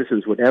the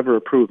citizens would ever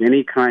approve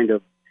any kind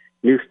of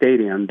new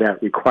stadium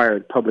that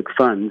required public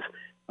funds,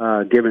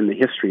 given the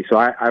history. So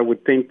I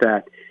would think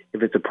that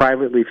if it's a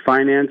privately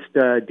financed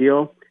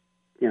deal,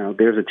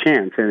 there's a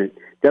chance. And it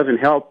doesn't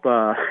help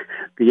the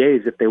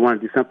A's if they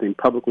want to do something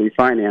publicly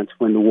financed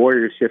when the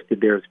Warriors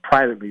shifted theirs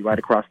privately right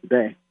across the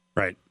bay.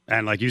 Right.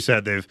 And like you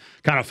said, they've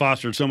kind of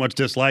fostered so much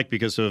dislike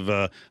because of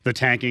the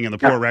tanking and the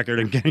poor record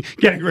and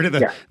getting rid of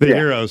the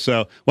heroes.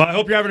 So, well, I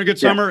hope you're having a good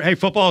summer. Hey,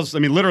 football's,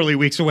 literally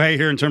weeks away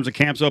here in terms of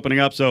camps opening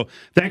up. So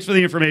thanks for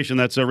the information.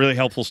 That's really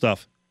helpful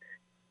stuff.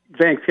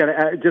 Thanks.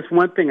 Just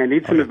one thing. I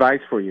need some advice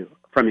from you.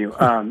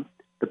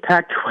 The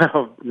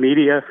Pac-12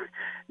 Media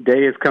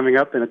Day is coming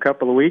up in a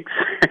couple of weeks.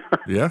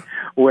 Yeah.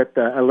 With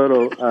a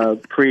little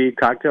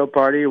pre-cocktail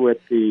party with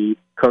the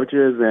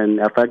coaches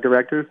and athletic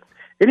directors.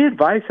 Any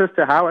advice as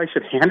to how I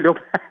should handle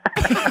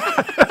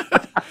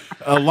that?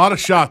 A lot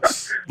of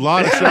shots. A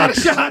lot of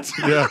shots.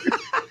 Yeah.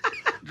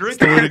 That's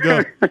the way to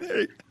go.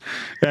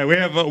 Yeah,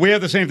 we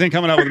have the same thing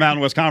coming up with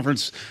Mountain West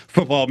Conference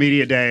Football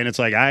Media Day, and it's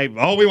like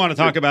all we want to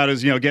talk about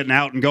is getting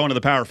out and going to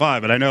the Power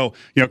Five. And I know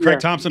Craig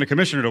Thompson, the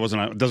commissioner,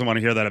 doesn't want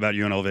to hear that about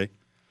UNLV.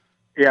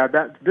 Yeah,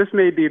 this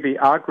may be the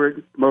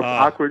most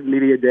awkward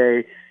media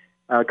day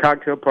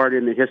cocktail party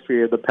in the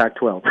history of the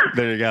Pac-12.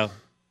 There you go.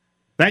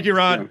 Thank you,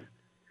 Rod. Yeah.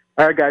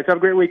 All right, guys. Have a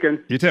great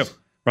weekend. You too.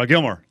 Rod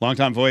Gilmore,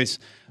 longtime voice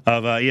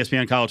of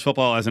ESPN College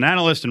Football as an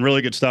analyst, and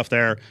really good stuff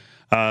there.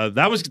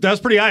 That was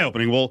pretty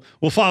eye-opening.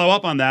 We'll follow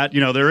up on that.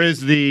 There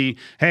is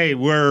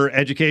we're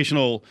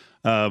educational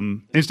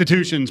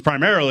institutions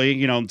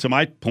primarily. To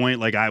my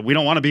point, we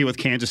don't want to be with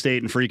Kansas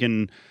State and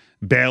freaking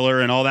Baylor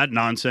and all that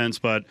nonsense.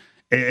 But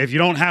if you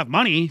don't have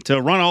money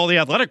to run all the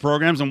athletic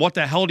programs, then what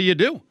the hell do you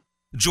do?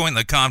 Join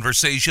the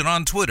conversation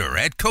on Twitter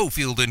at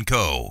Cofield &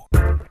 Co.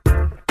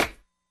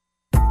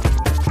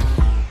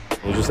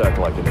 You're just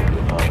acting like an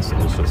idiot, honestly.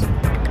 It's just a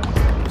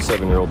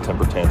 7-year-old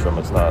temper tantrum.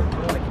 It's not,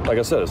 like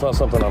I said, it's not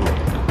something I'm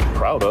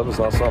proud of. It's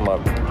not something I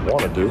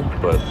want to do.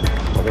 But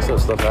like I said,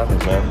 stuff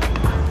happens, man.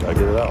 Gotta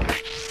get it out.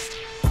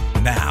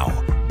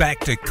 Now,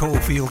 back to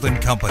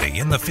Cofield & Company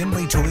in the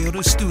Findlay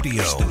Toyota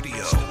studio.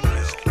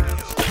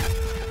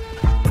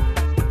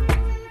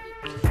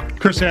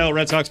 Chris Sale,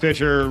 Red Sox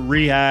pitcher,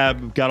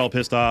 rehab, got all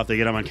pissed off. They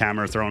get him on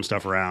camera throwing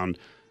stuff around.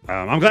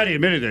 I'm glad he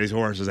admitted that he's a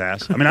horse's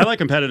ass. I like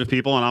competitive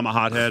people, and I'm a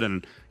hothead,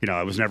 and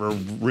I was never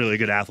really a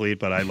good athlete,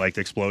 but I liked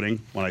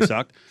exploding when I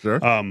sucked. Sure.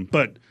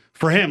 But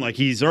for him,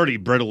 he's already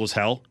brittle as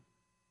hell,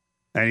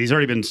 and he's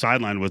already been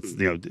sidelined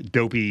with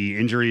dopey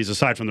injuries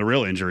aside from the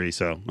real injury.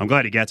 So I'm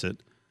glad he gets it.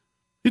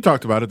 He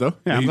talked about it though.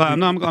 Yeah,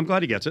 I'm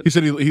glad he gets it. He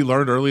said he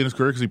learned early in his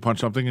career because he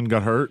punched something and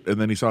got hurt, and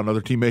then he saw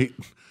another teammate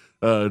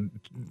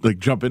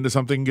jump into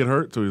something and get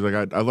hurt. So he's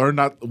like, I learned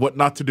what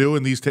not to do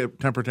in these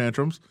temper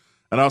tantrums,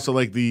 and I also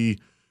like the.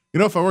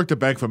 If I worked at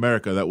Bank of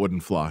America, that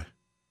wouldn't fly.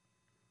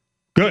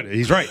 Good.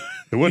 He's right.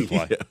 It wouldn't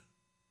fly. Yeah.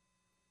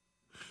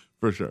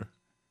 For sure.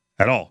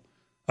 At all.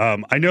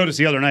 I noticed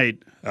the other night,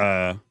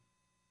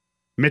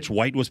 Mitch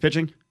White was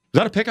pitching. Was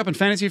that a pickup in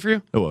fantasy for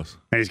you? It was.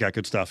 And he's got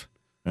good stuff.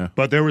 Yeah.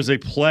 But there was a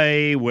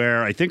play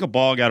where I think a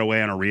ball got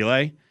away on a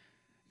relay,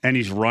 and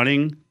he's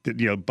running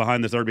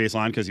behind the third base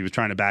line because he was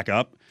trying to back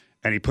up,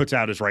 and he puts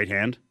out his right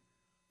hand,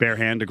 bare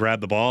hand, to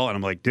grab the ball. And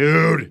I'm like,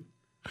 dude.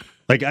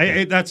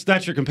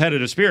 That's your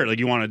competitive spirit.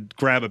 You want to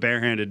grab a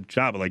barehanded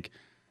shot, but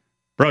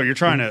bro, you're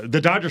trying to. The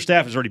Dodger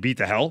staff has already beat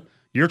the hell.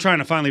 You're trying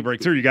to finally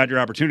break through. You got your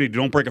opportunity.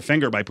 Don't break a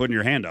finger by putting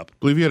your hand up. I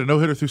believe he had a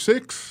no-hitter through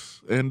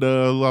 6 and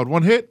allowed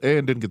 1 hit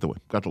and didn't get the win.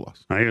 Got the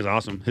loss. He was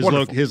awesome.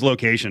 His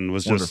location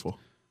was wonderful.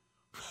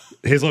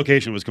 His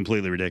location was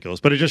completely ridiculous,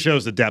 but it just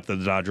shows the depth of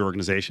the Dodger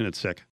organization. It's sick.